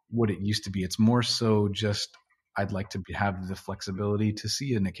what it used to be. It's more so just I'd like to have the flexibility to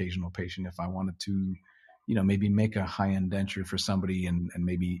see an occasional patient if I wanted to, maybe make a high-end denture for somebody, and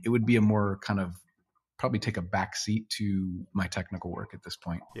maybe it would be a more kind of probably take a back seat to my technical work at this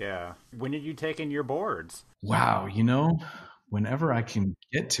point. Yeah. When did you take in your boards? Wow, whenever I can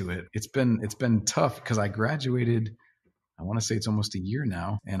get to it, it's been tough because I graduated, I want to say it's almost a year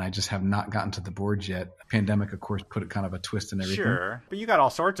now, and I just have not gotten to the boards yet. Pandemic, of course, put kind of a twist in everything. Sure. But you got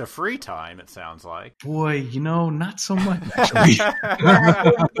all sorts of free time, it sounds like. Boy, not so much, actually.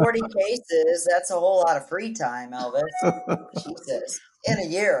 Yeah, 40 cases, that's a whole lot of free time, Elvis. Jesus. In a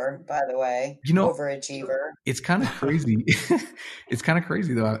year, by the way. Overachiever. It's kind of crazy. It's kind of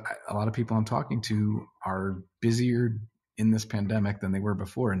crazy, though. A lot of people I'm talking to are busier in this pandemic than they were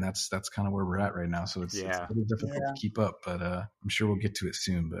before, and that's kind of where we're at right now. So it's a little difficult to keep up, but I'm sure we'll get to it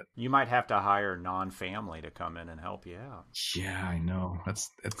soon. But you might have to hire non-family to come in and help you out. Yeah, I know.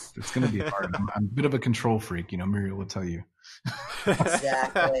 It's going to be hard. I'm a bit of a control freak, Muriel will tell you.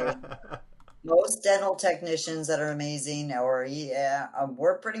 Exactly. Most dental technicians that are amazing,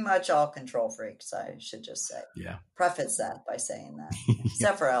 we're pretty much all control freaks, I should just say. Yeah. Preface that by saying that.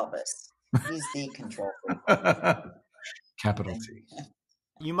 Except for Elvis. He's the control freak. Capital T.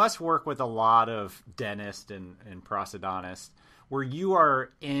 You must work with a lot of dentists and prosthodontists where you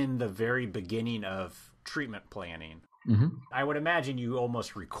are in the very beginning of treatment planning. Mm-hmm. I would imagine you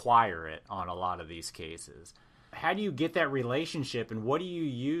almost require it on a lot of these cases. How do you get that relationship, and what do you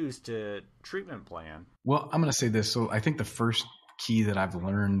use to treatment plan? Well, I'm going to say this. So I think the first key that I've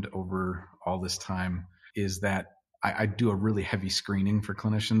learned over all this time is that I do a really heavy screening for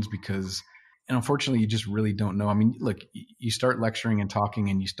clinicians because, and unfortunately, you just really don't know. I mean, look, you start lecturing and talking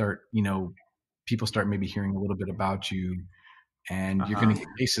and you start, people start maybe hearing a little bit about you, and you're going to get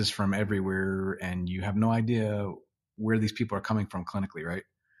cases from everywhere and you have no idea where these people are coming from clinically, right?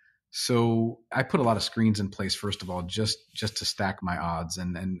 So I put a lot of screens in place, first of all, just to stack my odds.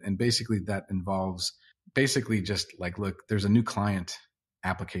 And basically that involves just like, look, there's a new client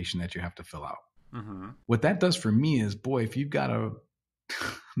application that you have to fill out. Mm-hmm. What that does for me is, boy, if you've got a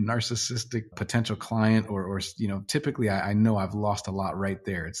narcissistic potential client or typically I know I've lost a lot right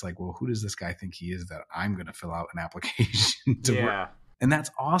there. It's like, well, who does this guy think he is that I'm going to fill out an application to work? And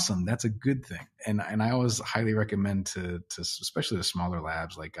that's awesome. That's a good thing. And I always highly recommend to especially the smaller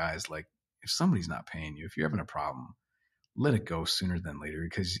labs, like, guys, like, if somebody's not paying you, if you're having a problem, let it go sooner than later,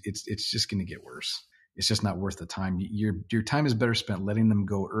 because it's just going to get worse. It's just not worth the time. Your time is better spent letting them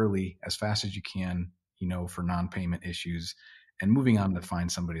go early as fast as you can, for non-payment issues, and moving on to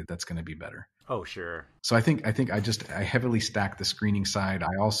find somebody that's going to be better. Oh, sure. So I think I heavily stack the screening side.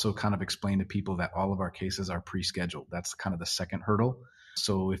 I also kind of explain to people that all of our cases are pre-scheduled. That's kind of the second hurdle.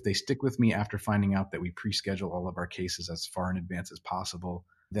 So if they stick with me after finding out that we pre-schedule all of our cases as far in advance as possible,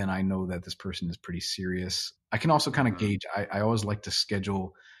 then I know that this person is pretty serious. I can also kind of gauge. I always like to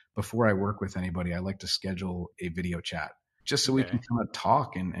schedule, before I work with anybody, I like to schedule a video chat just so we can kind of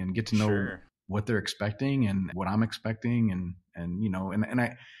talk and get to know what they're expecting and what I'm expecting. And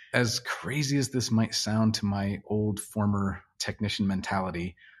I, as crazy as this might sound to my old former technician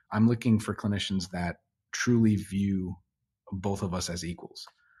mentality, I'm looking for clinicians that truly view both of us as equals.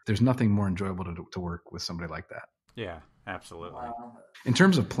 There's nothing more enjoyable to work with somebody like that. Yeah, absolutely. Wow. In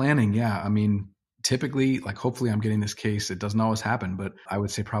terms of planning, I mean, typically, like, hopefully I'm getting this case. It doesn't always happen, but I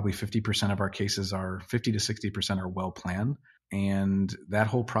would say probably 50% of our cases 50 to 60% are well planned. And that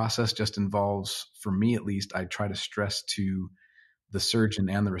whole process just involves, for me at least, I try to stress to the surgeon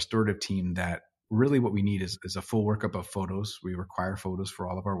and the restorative team that really what we need is a full workup of photos. We require photos for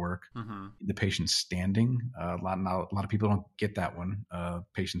all of our work. Mm-hmm. The patient standing, a lot of people don't get that one.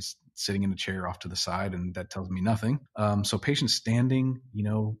 Patients sitting in a chair off to the side, and that tells me nothing. So patients standing,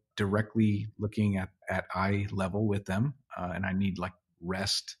 directly looking at eye level with them. And I need like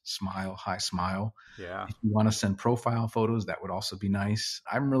rest, smile, high smile. Yeah. If you want to send profile photos, that would also be nice.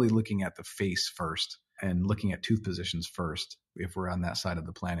 I'm really looking at the face first and looking at tooth positions first if we're on that side of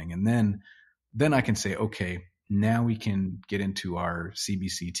the planning. And then I can say, okay, now we can get into our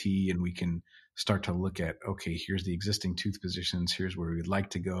CBCT and we can start to look at, okay, here's the existing tooth positions. Here's where we'd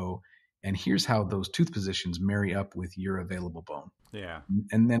like to go. And here's how those tooth positions marry up with your available bone. Yeah.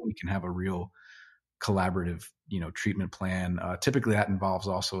 And then we can have a real collaborative, treatment plan. Typically that involves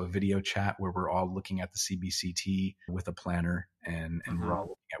also a video chat where we're all looking at the CBCT with a planner and we're all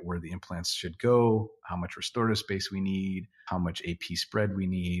looking at where the implants should go, how much restorative space we need, how much AP spread we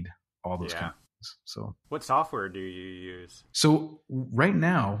need, all those kind of things. So what software do you use? So right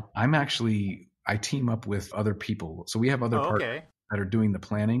now I team up with other people. So we have other partners that are doing the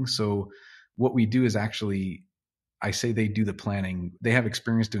planning. So what we do is actually, I say they do the planning. They have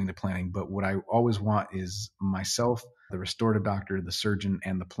experience doing the planning, but what I always want is myself, the restorative doctor, the surgeon,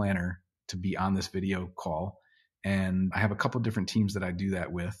 and the planner to be on this video call. And I have a couple of different teams that I do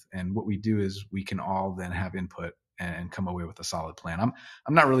that with. And what we do is we can all then have input and come away with a solid plan.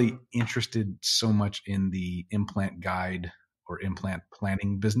 I'm not really interested so much in the implant guide or implant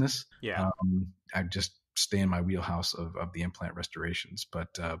planning business. Yeah. I just stay in my wheelhouse of the implant restorations.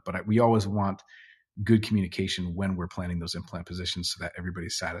 But we always want good communication when we're planning those implant positions so that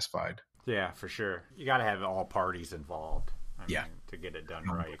everybody's satisfied. Yeah, for sure. You got to have all parties involved. I mean, to get it done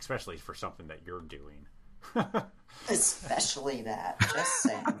right, especially for something that you're doing. Especially that. Just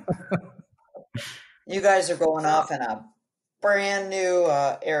saying. You guys are going off in a brand new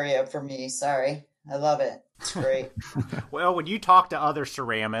area for me. Sorry. I love it. It's great. Well, when you talk to other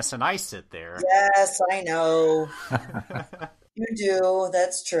ceramists and I sit there. Yes, I know. You do.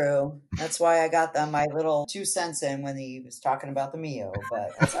 That's true. That's why I got my little 2 cents in when he was talking about the Mio. But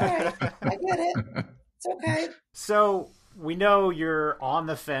that's all right. I get it. It's okay. So we know you're on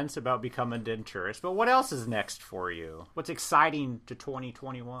the fence about becoming a denturist, but what else is next for you? What's exciting to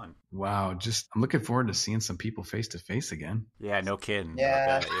 2021? Wow. I'm looking forward to seeing some people face to face again. Yeah, no kidding.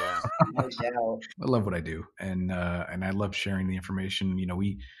 Yeah. I love what I do. And I love sharing the information.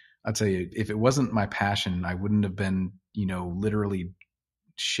 I'll tell you, if it wasn't my passion, I wouldn't have been, literally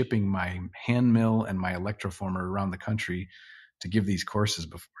shipping my hand mill and my electroformer around the country to give these courses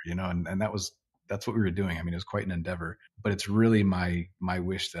before, and that's what we were doing. I mean, it was quite an endeavor, but it's really my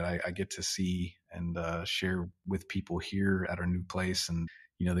wish that I get to see and share with people here at our new place, and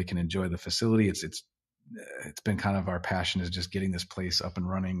they can enjoy the facility. It's been kind of our passion is just getting this place up and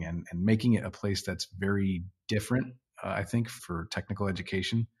running and making it a place that's very different, I think, for technical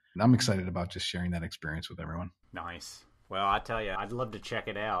education. And I'm excited about just sharing that experience with everyone. Nice. Well, I tell you, I'd love to check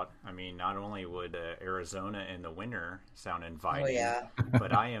it out. I mean, not only would Arizona in the winter sound inviting,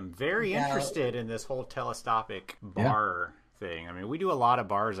 but I am very interested in this whole telescopic bar thing. I mean, we do a lot of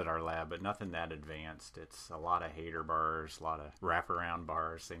bars at our lab, but nothing that advanced. It's a lot of hater bars, a lot of wraparound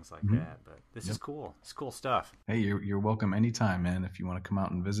bars, things like that. But this is cool. It's cool stuff. Hey, you're welcome anytime, man. If you want to come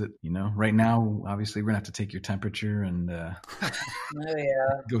out and visit, right now, obviously, we're gonna have to take your temperature and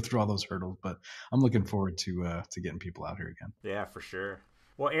go through all those hurdles. But I'm looking forward to getting people out here again. Yeah, for sure.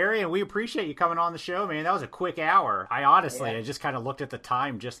 Well, Arian, we appreciate you coming on the show, man. That was a quick hour. I just kind of looked at the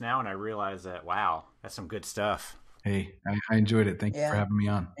time just now and I realized that, wow, that's some good stuff. Hey, I enjoyed it. Thank you for having me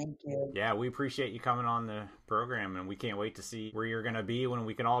on. Thank you. Yeah, we appreciate you coming on the program, and we can't wait to see where you're going to be when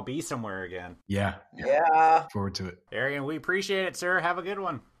we can all be somewhere again. Yeah. Look forward to it. Arian, we appreciate it, sir. Have a good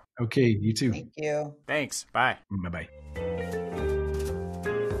one. Okay, you too. Thank you. Thanks. Bye. Bye-bye.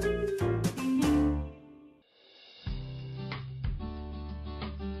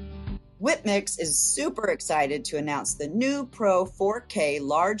 Whitmix is super excited to announce the new Pro 4K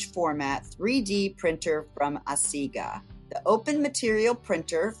large format 3D printer from Asiga. The open material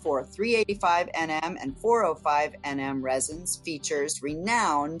printer for 385 nm and 405 nm resins features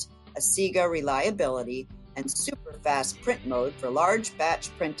renowned Asiga reliability and super fast print mode for large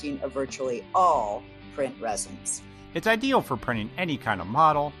batch printing of virtually all print resins. It's ideal for printing any kind of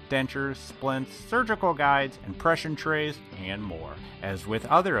model, dentures, splints, surgical guides, impression trays, and more. As with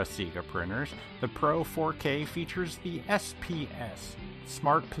other Asiga printers, the Pro 4K features the SPS,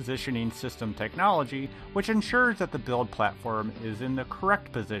 Smart Positioning System technology, which ensures that the build platform is in the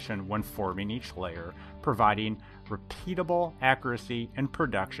correct position when forming each layer, providing repeatable accuracy and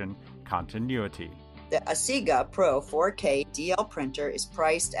production continuity. The Asiga Pro 4K DL printer is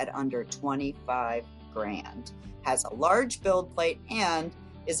priced at under 25 grand, has a large build plate, and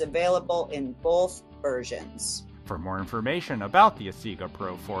is available in both versions. For more information about the Asiga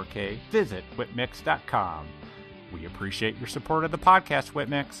Pro 4K, visit whitmix.com. We appreciate your support of the podcast,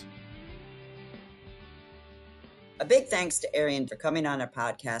 Whitmix. A big thanks to Arian for coming on our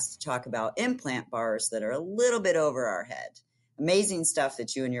podcast to talk about implant bars that are a little bit over our head. Amazing stuff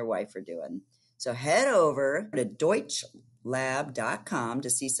that you and your wife are doing. So head over to deutschlab.com to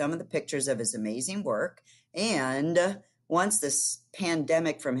see some of the pictures of his amazing work. And once this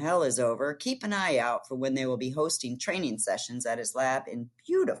pandemic from hell is over, keep an eye out for when they will be hosting training sessions at his lab in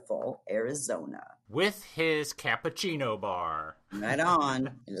beautiful Arizona. With his cappuccino bar. Right on.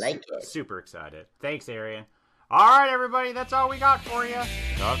 I like it. Super excited. Thanks, Arian. All right, everybody, that's all we got for you.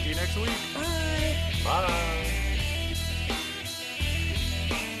 Talk to you next week. Bye. Bye.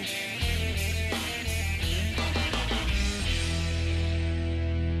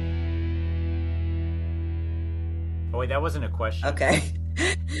 Oh, wait, that wasn't a question. Okay.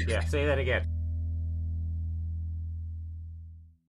 Yeah, say that again.